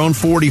 at their own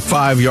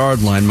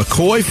 45-yard line.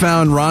 McCoy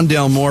found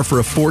Rondale Moore for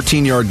a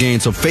 14-yard gain.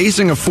 So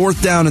facing a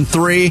 4th down and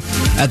 3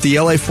 at the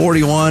LA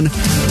 41,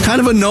 kind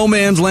of a no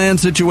man's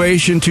land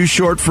situation. Too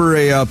short for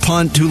a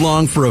punt, too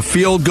long for a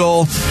field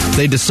goal.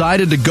 They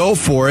decided to go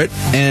for it,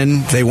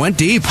 and they went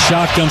deep.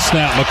 Shotgun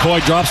snap.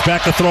 McCoy drops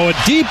back to throw a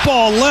deep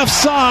ball left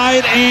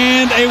side,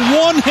 and a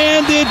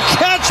one-handed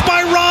catch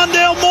by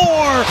Rondale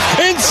Moore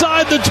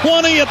inside the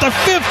 20 at the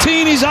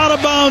 15. He's out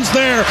of bounds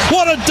there.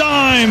 What a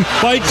dime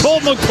by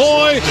Colt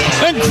McCoy.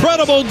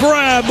 Incredible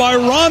grab by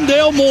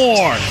Rondale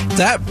Moore.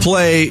 That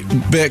play,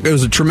 Bick, it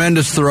was a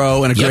tremendous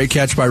throw and a great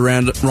catch by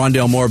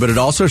Rondale Moore, but it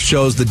also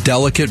shows the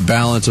delicate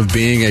balance of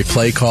being a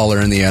play caller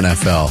in the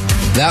NFL.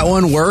 That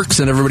one works,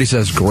 and everybody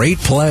says, great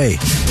play.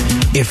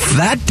 If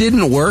that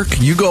didn't work,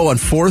 you go on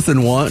 4th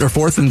and 1 or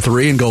 4th and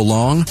 3 and go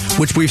long,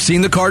 which we've seen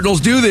the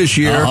Cardinals do this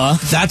year.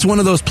 That's one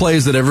of those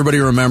plays that everybody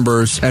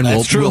remembers and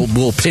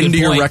will pin to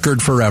your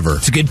record forever.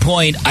 It's a good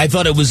point. I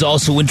thought it was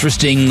also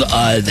interesting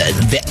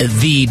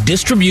the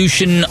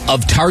distribution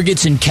of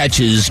targets and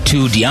catches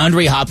to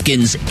DeAndre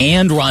Hopkins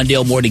and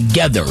Rondale Moore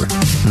together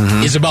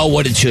is about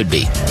what it should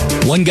be.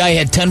 One guy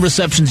had 10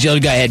 receptions, the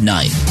other guy had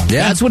 9.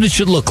 Yeah. That's what it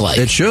should look like.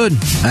 It should.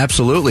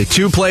 Absolutely.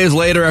 2 plays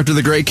later after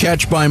the great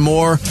catch by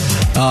Moore,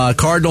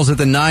 Cardinals at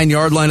the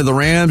 9-yard line of the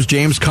Rams.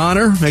 James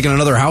Conner making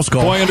another house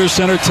call. Boy under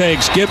center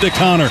takes. Give to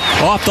Conner.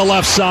 Off the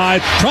left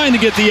side. Trying to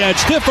get the edge.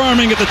 Stiff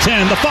arming at the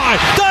 10. The 5.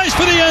 Dives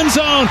for the end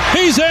zone.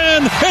 He's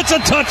in. It's a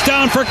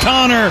touchdown for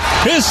Conner.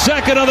 His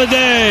 2nd of the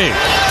day.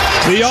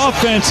 The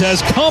offense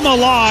has come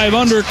alive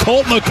under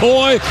Colt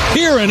McCoy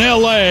here in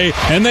L.A.,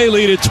 and they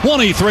lead it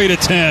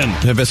 23-10.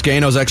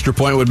 Vizcaino's extra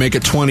point would make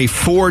it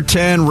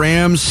 24-10.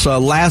 Rams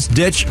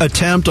last-ditch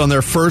attempt on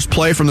their first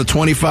play from the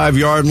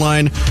 25-yard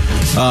line.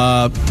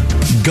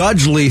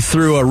 Gudgley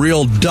threw a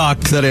real duck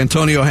that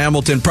Antonio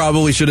Hamilton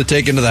probably should have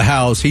taken to the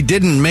house. He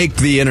didn't make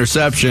the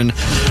interception,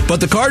 but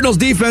the Cardinals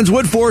defense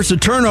would force a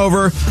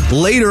turnover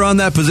later on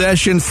that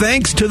possession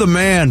thanks to the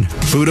man,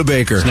 Budda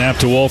Baker. Snap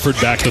to Wolford,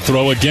 back to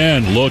throw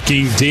again.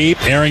 Looking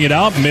deep, airing it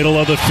out, middle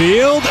of the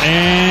field,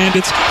 and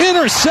it's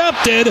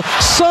intercepted,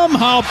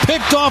 somehow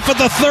picked off at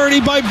the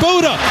 30 by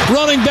Budda.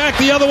 Running back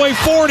the other way,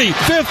 40,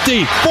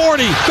 50,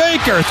 40,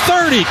 Baker,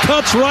 30,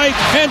 cuts right,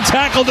 and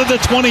tackled at the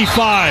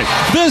 25.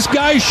 This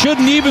guy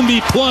shouldn't even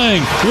be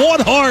playing.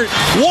 What heart,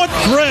 what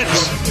grit.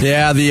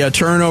 Yeah, the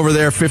turnover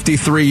there,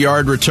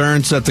 53-yard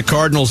return, set the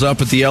Cardinals up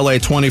at the LA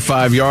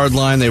 25-yard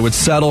line. They would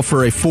settle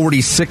for a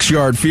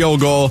 46-yard field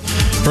goal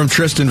from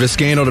Tristan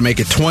Vizcaino to make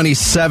it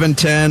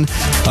 27-10.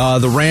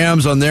 The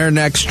Rams on their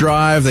next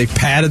drive, they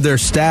padded their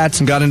stats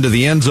and got into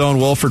the end zone.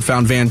 Wolford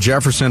found Van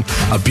Jefferson.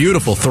 A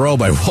beautiful throw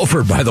by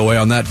Wolford, by the way,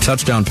 on that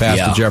touchdown pass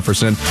to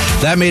Jefferson.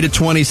 That made it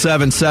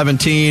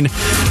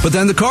 27-17. But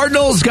then the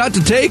Cardinals got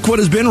to take what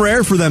has been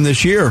rare for them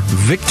this year,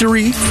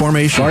 victory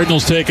formation.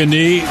 Cardinals take a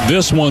knee.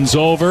 This one's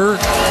over.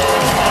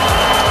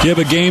 Give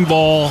a game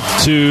ball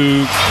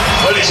to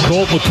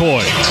Colt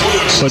McCoy.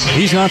 But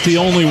he's not the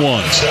only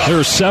one. There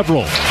are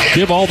several.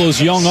 Give all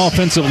those young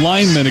offensive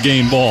linemen a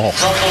game ball.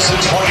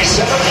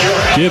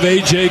 Give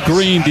A.J.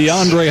 Green,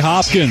 DeAndre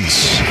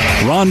Hopkins,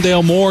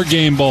 Rondale Moore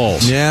game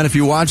balls. Yeah, and if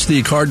you watch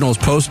the Cardinals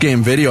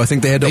post-game video, I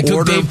think they had to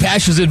order... They took Dave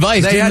Pasch's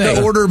advice, They had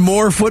to order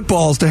more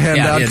footballs to hand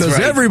out because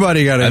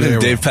everybody got it. I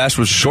think Dave Pasch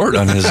was short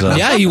on his...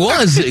 Yeah, he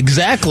was,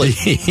 exactly.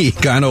 He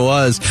kind of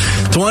was.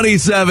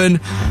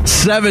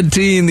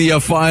 27-17, the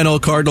final.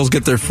 Cardinals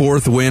get their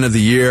 4th win of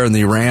the year, and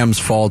the Rams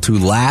fall to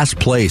last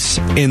place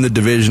in the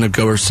division. Of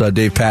course,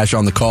 Dave Pasch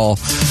on the call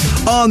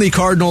on the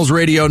Cardinals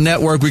Radio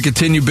Network. We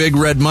continue Big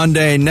Red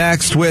Monday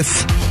next with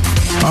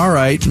All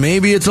right,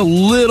 maybe it's a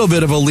little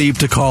bit of a leap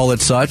to call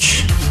it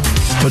such,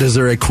 but is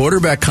there a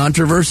quarterback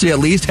controversy at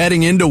least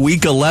heading into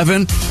Week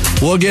 11?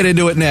 We'll get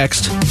into it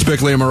next. It's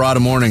Bickley&Marotta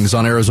Mornings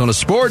on Arizona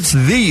Sports,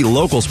 the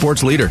local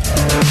sports leader.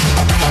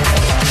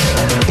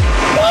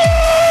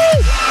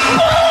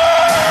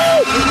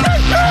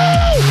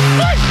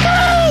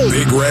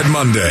 Big Red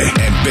Monday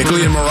and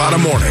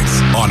Bickley&Marotta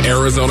Mornings on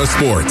Arizona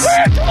Sports.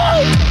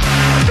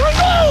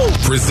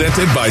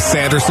 Presented by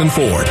Sanderson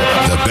Ford.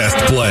 The best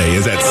play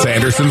is at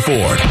Sanderson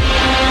Ford.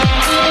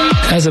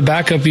 As a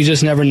backup, you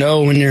just never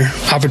know when your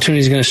opportunity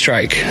is going to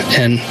strike.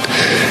 And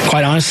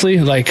quite honestly,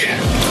 like,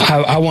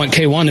 I want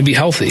K1 to be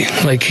healthy.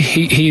 Like,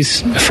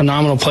 he's a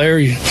phenomenal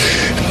player.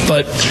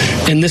 But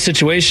in this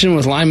situation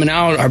with linemen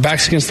out, our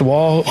backs against the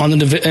wall on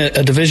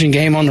a division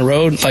game on the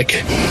road,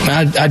 like,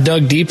 I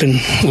dug deep and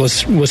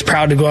was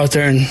proud to go out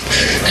there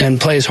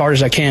and play as hard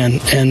as I can.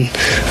 And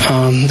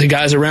the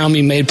guys around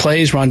me made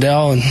plays,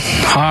 Rondell and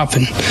Hop.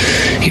 And,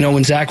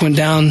 when Zach went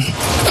down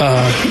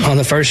on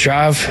the first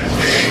drive,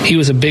 he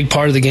was a big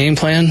part of the game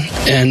plan.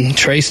 And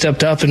Trey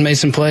stepped up and made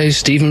some plays.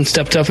 Steven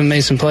stepped up and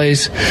made some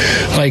plays.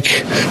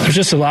 Like, there's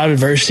just a lot of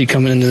adversity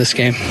coming into this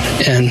game.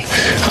 And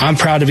I'm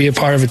proud to be a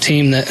part of a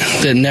team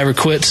that never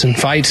quits and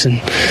fights, and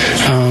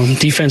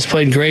defense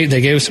played great.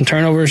 They gave us some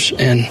turnovers,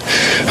 and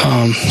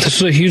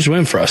this was a huge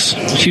win for us.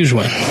 Huge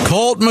win.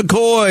 Colt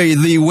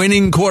McCoy, the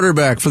winning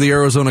quarterback for the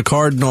Arizona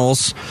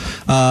Cardinals.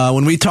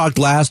 When we talked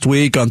last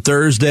week on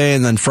Thursday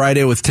and then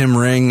Friday with Tim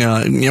Ring,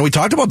 we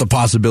talked about the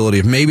possibility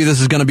of maybe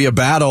this is going to be a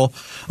battle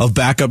of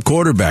backup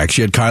quarterbacks.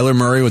 You had Kyler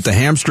Murray with the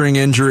hamstring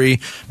injury,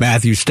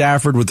 Matthew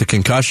Stafford with the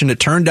concussion. It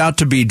turned out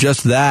to be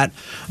just that,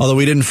 although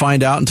we didn't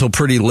find out until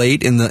pretty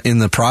late in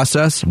the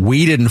process.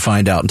 We didn't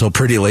find out until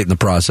pretty late in the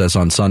process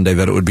on Sunday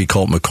that it would be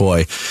Colt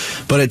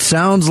McCoy. But it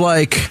sounds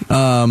like,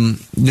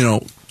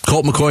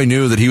 Colt McCoy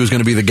knew that he was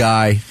going to be the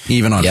guy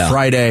even on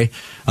Friday.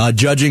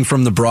 Judging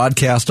from the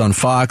broadcast on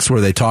Fox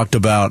where they talked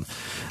about,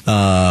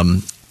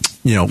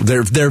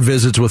 their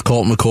visits with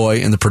Colt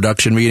McCoy in the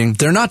production meeting,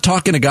 they're not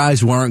talking to guys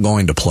who aren't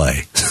going to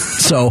play.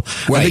 So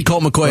I think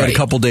Colt McCoy had a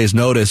couple days'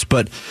 notice.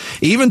 But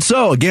even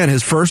so, again,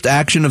 his first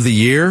action of the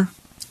year,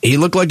 he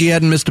looked like he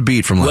hadn't missed a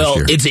beat from last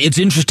year. Well, it's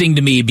interesting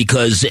to me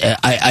because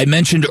I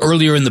mentioned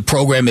earlier in the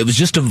program it was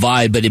just a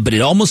vibe, but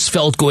it almost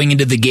felt going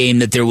into the game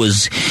that there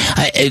was,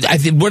 I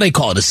think, what do I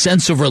call it, a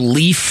sense of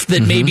relief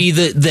that maybe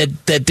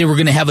that they were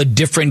going to have a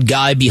different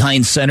guy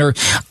behind center.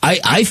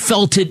 I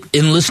felt it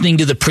in listening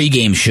to the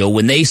pregame show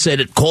when they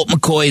said Colt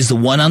McCoy is the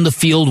one on the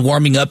field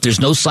warming up. There's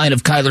no sign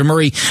of Kyler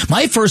Murray.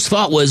 My first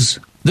thought was,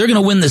 they're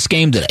going to win this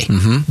game today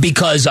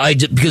because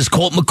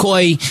Colt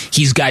McCoy,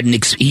 he's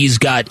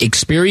got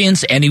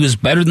experience, and he was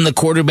better than the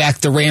quarterback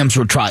the Rams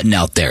were trotting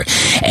out there,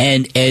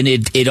 and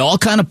it all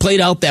kind of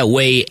played out that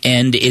way.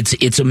 And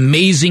it's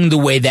amazing the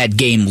way that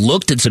game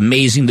looked. It's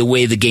amazing the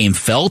way the game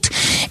felt,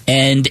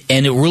 and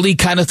it really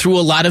kind of threw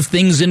a lot of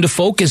things into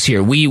focus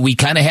here. We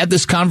kind of had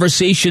this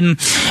conversation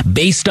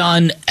based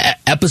on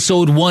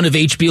episode 1 of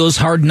HBO's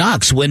Hard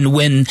Knocks when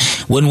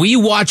we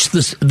watched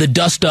the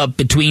dust up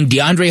between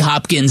DeAndre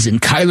Hopkins and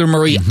Kyler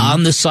Murray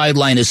on the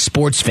sideline as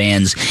sports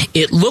fans.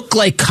 It looked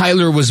like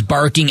Kyler was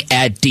barking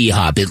at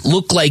D-Hop. It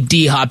looked like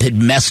D-Hop had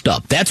messed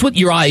up. That's what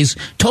your eyes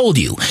told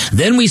you.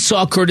 Then we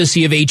saw,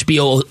 courtesy of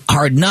HBO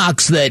Hard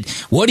Knocks, that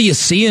what are you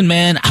seeing,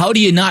 man? How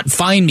do you not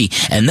find me?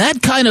 And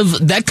that kind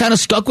of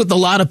stuck with a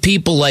lot of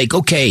people. Like,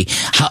 okay,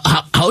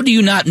 how do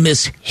you not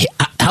miss?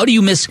 How do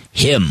you miss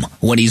him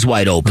when he's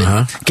wide open?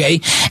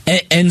 Okay,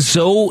 and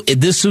so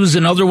this was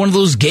another one of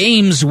those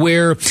games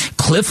where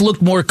Cliff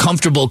looked more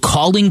comfortable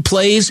calling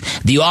plays.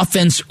 The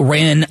offense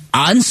ran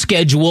on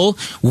schedule,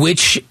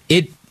 which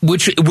it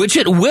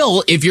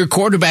will if your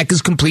quarterback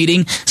is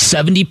completing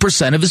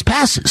 70% of his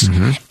passes,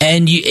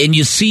 and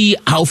you see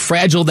how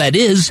fragile that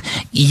is.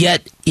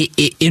 Yet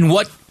in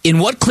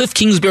what Cliff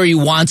Kingsbury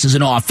wants as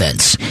an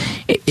offense,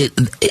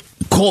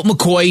 Colt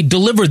McCoy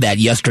delivered that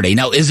yesterday.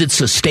 Now, is it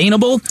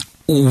sustainable?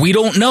 We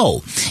don't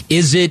know.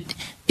 Is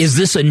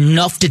this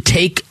enough to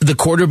take the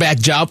quarterback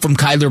job from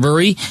Kyler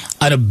Murray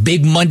on a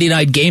big Monday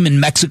night game in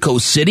Mexico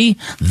City?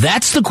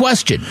 That's the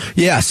question.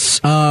 Yes.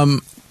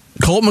 Colt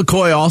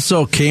McCoy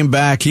also came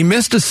back. He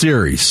missed a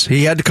series.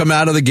 He had to come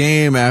out of the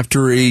game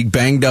after he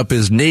banged up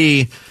his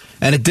knee,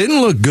 and it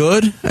didn't look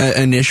good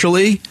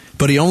initially,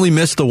 but he only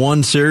missed the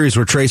one series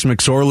where Trace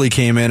McSorley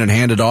came in and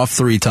handed off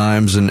 3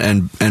 times,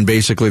 and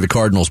basically the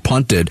Cardinals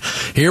punted.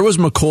 Here was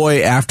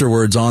McCoy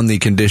afterwards on the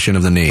condition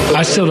of the knee.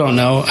 I still don't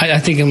know. I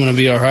think I'm going to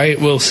be all right.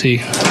 We'll see.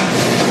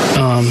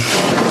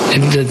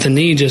 The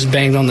knee just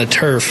banged on the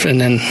turf,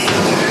 and then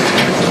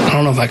I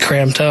don't know if I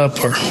cramped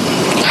up or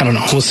I don't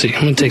know. We'll see.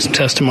 I'm going to take some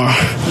tests tomorrow.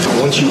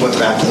 Once you went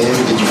back in,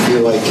 did you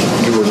feel like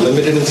you were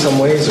limited in some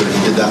ways, or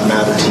did that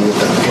matter to you at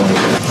that point?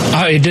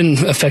 It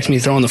didn't affect me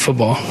throwing the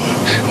football,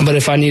 but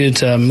if I needed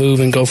to move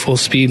and go full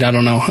speed, I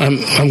don't know.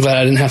 I'm glad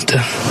I didn't have to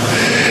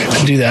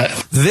do that.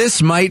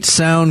 This might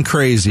sound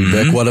crazy,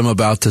 Vic, what I'm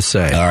about to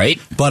say. All right.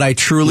 But I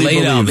truly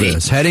believe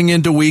this. Heading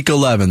into Week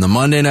 11, the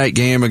Monday night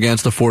game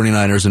against the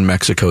 49ers in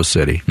Mexico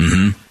City,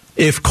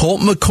 if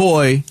Colt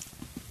McCoy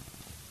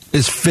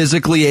is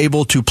physically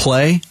able to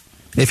play,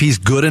 if he's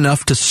good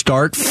enough to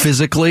start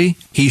physically,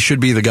 he should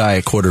be the guy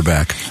at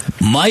quarterback.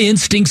 My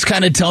instincts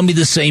kind of tell me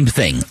the same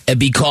thing,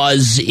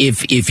 because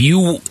if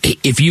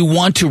you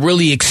want to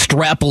really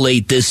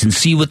extrapolate this and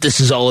see what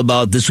this is all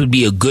about, this would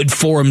be a good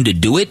forum to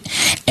do it.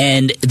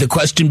 And the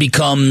question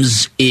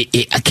becomes,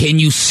 can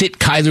you sit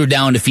Kyler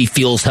down if he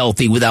feels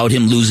healthy without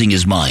him losing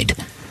his mind?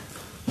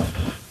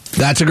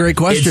 That's a great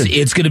question.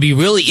 It's going to be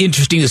really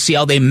interesting to see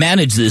how they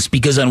manage this,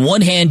 because on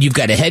one hand, you've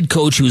got a head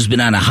coach who's been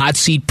on a hot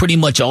seat pretty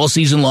much all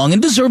season long,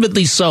 and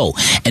deservedly so.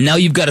 And now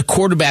you've got a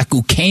quarterback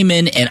who came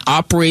in and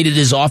operated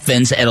his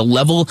offense at a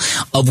level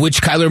of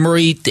which Kyler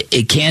Murray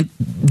can't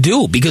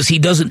do, because he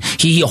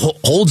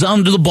holds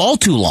on to the ball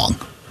too long.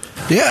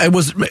 Yeah, it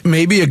was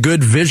maybe a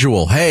good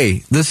visual.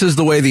 Hey, this is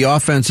the way the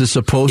offense is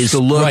supposed to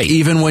look, right,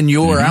 even when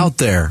you're out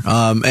there.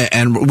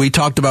 And we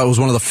talked about, it was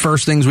one of the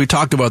first things we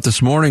talked about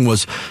this morning,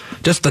 was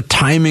just the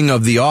timing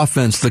of the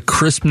offense, the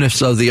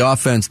crispness of the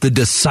offense, the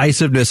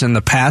decisiveness in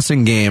the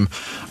passing game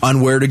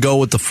on where to go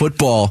with the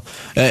football.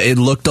 It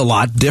looked a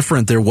lot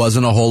different. There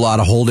wasn't a whole lot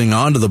of holding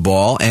on to the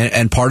ball.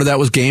 And part of that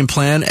was game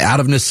plan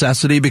out of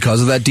necessity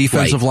because of that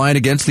defensive line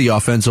against the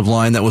offensive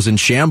line that was in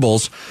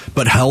shambles,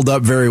 but held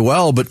up very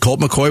well. But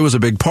Colt McCoy was a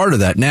big part of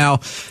that. Now,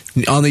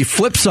 on the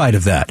flip side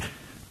of that,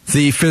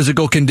 the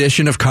physical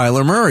condition of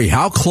Kyler Murray.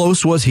 How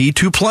close was he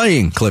to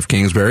playing, Cliff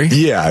Kingsbury?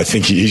 Yeah, I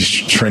think he's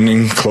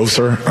trending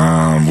closer.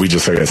 We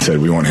just, like I said,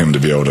 we want him to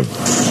be able to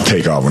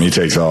take off. When he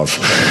takes off,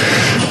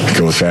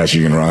 go as fast as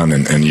you can run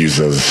and use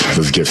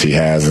those gifts he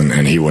has,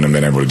 and he wouldn't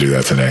have been able to do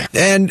that today.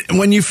 And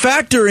when you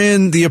factor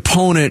in the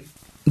opponent,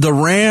 the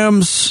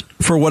Rams,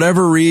 for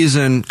whatever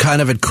reason,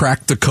 kind of had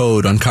cracked the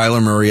code on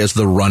Kyler Murray as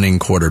the running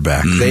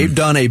quarterback. They've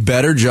done a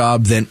better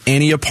job than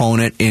any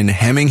opponent in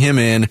hemming him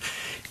in,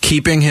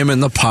 keeping him in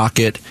the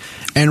pocket,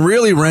 and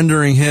really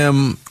rendering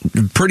him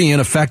pretty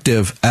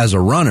ineffective as a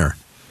runner.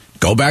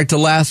 Go back to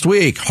last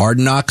week. Hard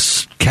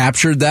Knocks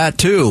captured that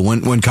too.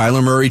 When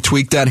Kyler Murray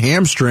tweaked that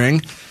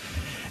hamstring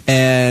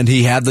and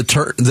he had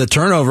the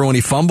turnover when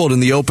he fumbled in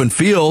the open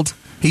field,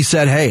 he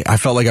said, hey, I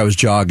felt like I was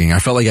jogging. I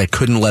felt like I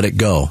couldn't let it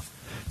go.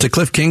 To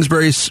Cliff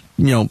Kingsbury's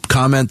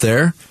comment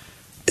there,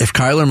 if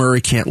Kyler Murray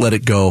can't let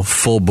it go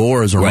full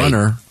bore as a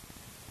runner,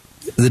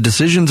 the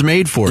decision's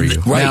made for you.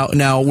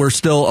 Now we're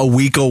still a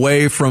week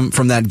away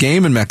from that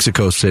game in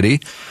Mexico City,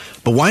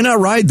 but why not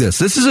ride this?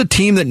 This is a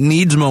team that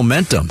needs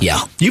momentum. Yeah.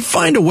 You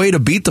find a way to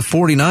beat the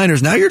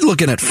 49ers. Now you're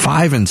looking at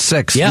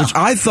 5-6, which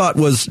I thought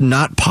was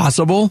not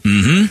possible.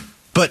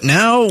 But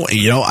now,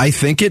 I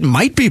think it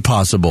might be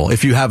possible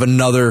if you have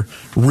another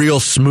real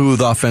smooth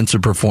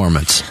offensive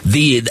performance.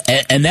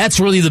 And that's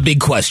really the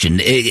big question.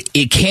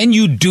 Can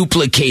you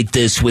duplicate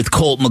this with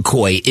Colt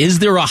McCoy? Is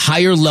there a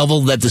higher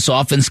level that this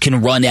offense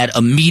can run at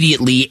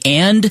immediately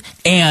and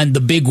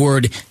the big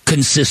word,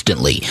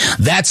 consistently?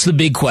 That's the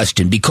big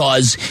question,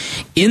 because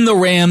in the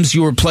Rams,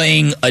 you were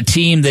playing a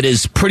team that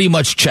is pretty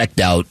much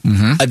checked out,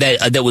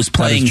 that was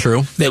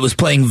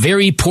playing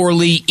very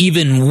poorly,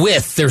 even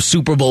with their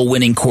Super Bowl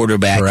winning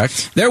quarterback.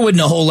 Correct. There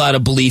wasn't a whole lot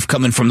of belief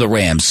coming from the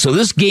Rams. So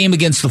this game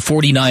against the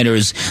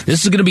 49ers,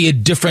 this is going to be a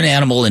different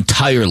animal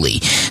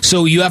entirely.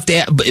 So you have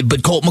to,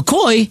 but Colt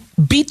McCoy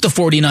beat the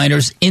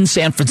 49ers in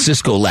San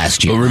Francisco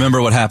last year. But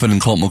remember what happened in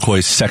Colt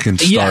McCoy's second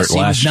start last year. Yes, he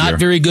was not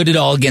very good at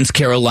all against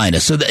Carolina.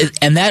 So,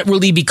 and that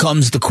really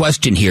becomes the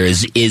question here: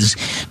 is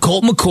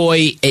Colt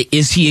McCoy,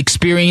 is he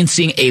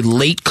experiencing a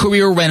late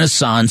career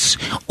renaissance,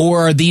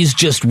 or are these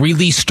just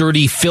really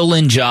sturdy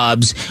fill-in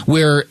jobs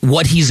where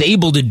what he's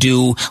able to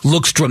do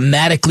looks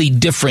dramatically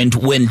different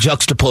when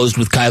juxtaposed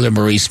with Kyler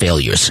Murray's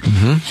failures?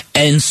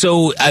 And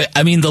so,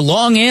 I mean, the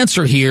long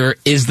answer here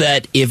is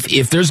that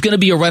if there's going to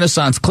be a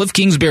renaissance, Cliff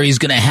Kingsbury is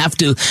going to have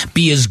to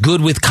be as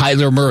good with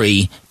Kyler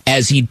Murray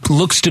as he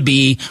looks to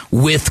be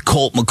with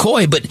Colt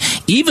McCoy. But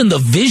even the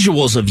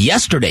visuals of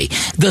yesterday,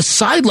 the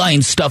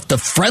sideline stuff, the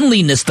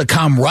friendliness, the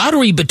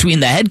camaraderie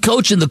between the head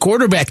coach and the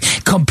quarterback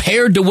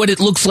compared to what it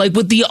looks like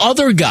with the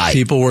other guy.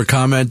 People were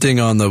commenting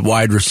on the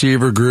wide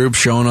receiver group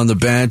shown on the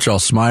bench, all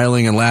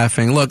smiling and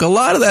laughing. Look, a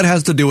lot of that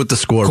has to do with the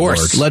scoreboard. Of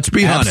course. Let's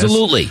be honest.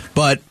 Absolutely.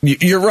 But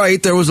you're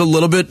right, there was a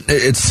little bit,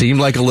 it seemed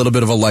like a little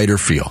bit of a lighter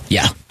feel.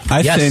 Yeah.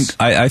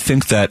 I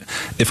think that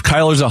if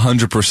Kyler's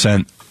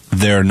 100%,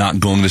 they're not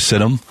going to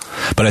sit him.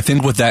 But I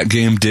think what that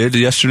game did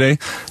yesterday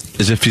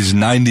is if he's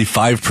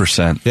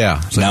 95%,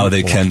 now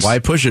they can. Why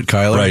push it,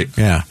 Kyler? Right.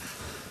 Yeah.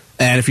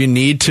 And if you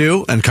need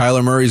to, and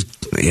Kyler Murray's,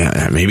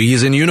 maybe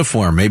he's in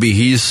uniform. Maybe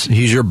he's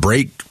your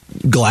break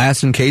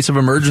glass in case of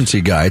emergency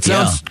guy. It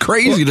sounds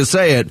crazy to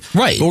say it.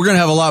 Right. But we're going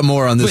to have a lot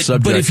more on this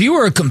subject. But if you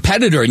were a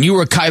competitor and you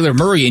were Kyler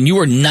Murray and you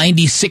were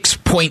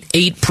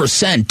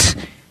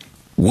 96.8%,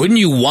 wouldn't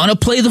you want to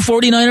play the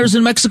 49ers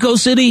in Mexico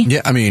City?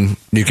 Yeah, I mean,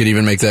 you could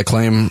even make that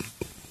claim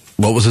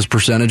What was his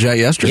percentage at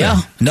yesterday?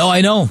 Yeah, no,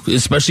 I know,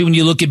 especially when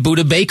you look at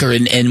Budda Baker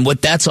and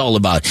what that's all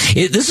about.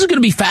 This is going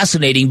to be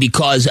fascinating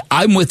because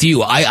I'm with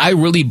you. I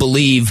really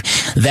believe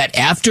that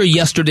after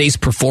yesterday's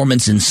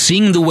performance and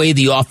seeing the way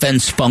the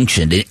offense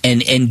functioned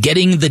and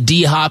getting the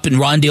D-Hop and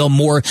Rondale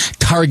Moore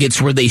targets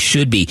where they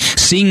should be,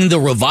 seeing the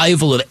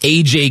revival of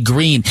A.J.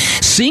 Green,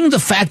 seeing the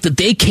fact that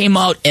they came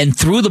out and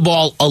threw the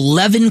ball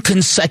 11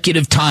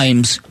 consecutive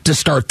times to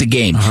start the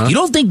game. You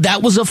don't think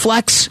that was a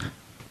flex?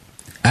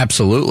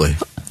 Absolutely.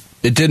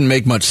 It didn't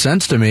make much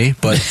sense to me,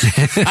 but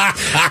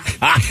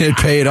it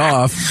paid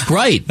off.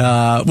 Right.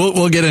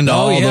 We'll get into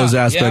all those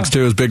aspects,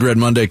 too, as Big Red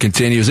Monday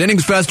continues.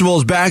 Innings Festival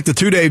is back. The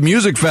 2-day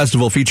music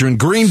festival featuring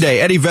Green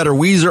Day, Eddie Vedder,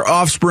 Weezer,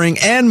 Offspring,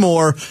 and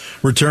more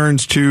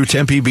returns to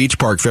Tempe Beach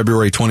Park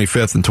February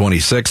 25th and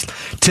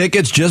 26th.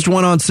 Tickets just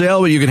went on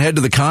sale, but you can head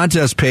to the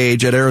contest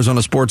page at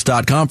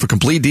ArizonaSports.com for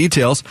complete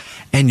details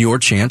and your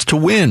chance to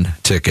win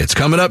tickets.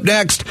 Coming up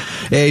next,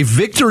 a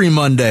Victory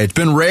Monday. It's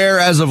been rare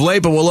as of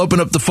late, but we'll open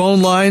up the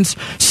phone lines.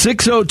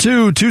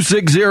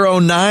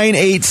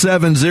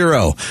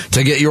 602-260-9870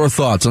 to get your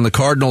thoughts on the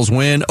Cardinals'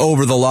 win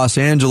over the Los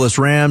Angeles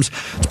Rams.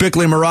 It's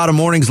Bickley&Marotta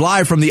Mornings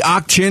live from the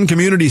Ak-Chin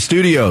Community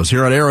Studios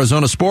here on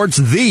Arizona Sports,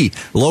 the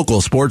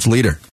local sports leader.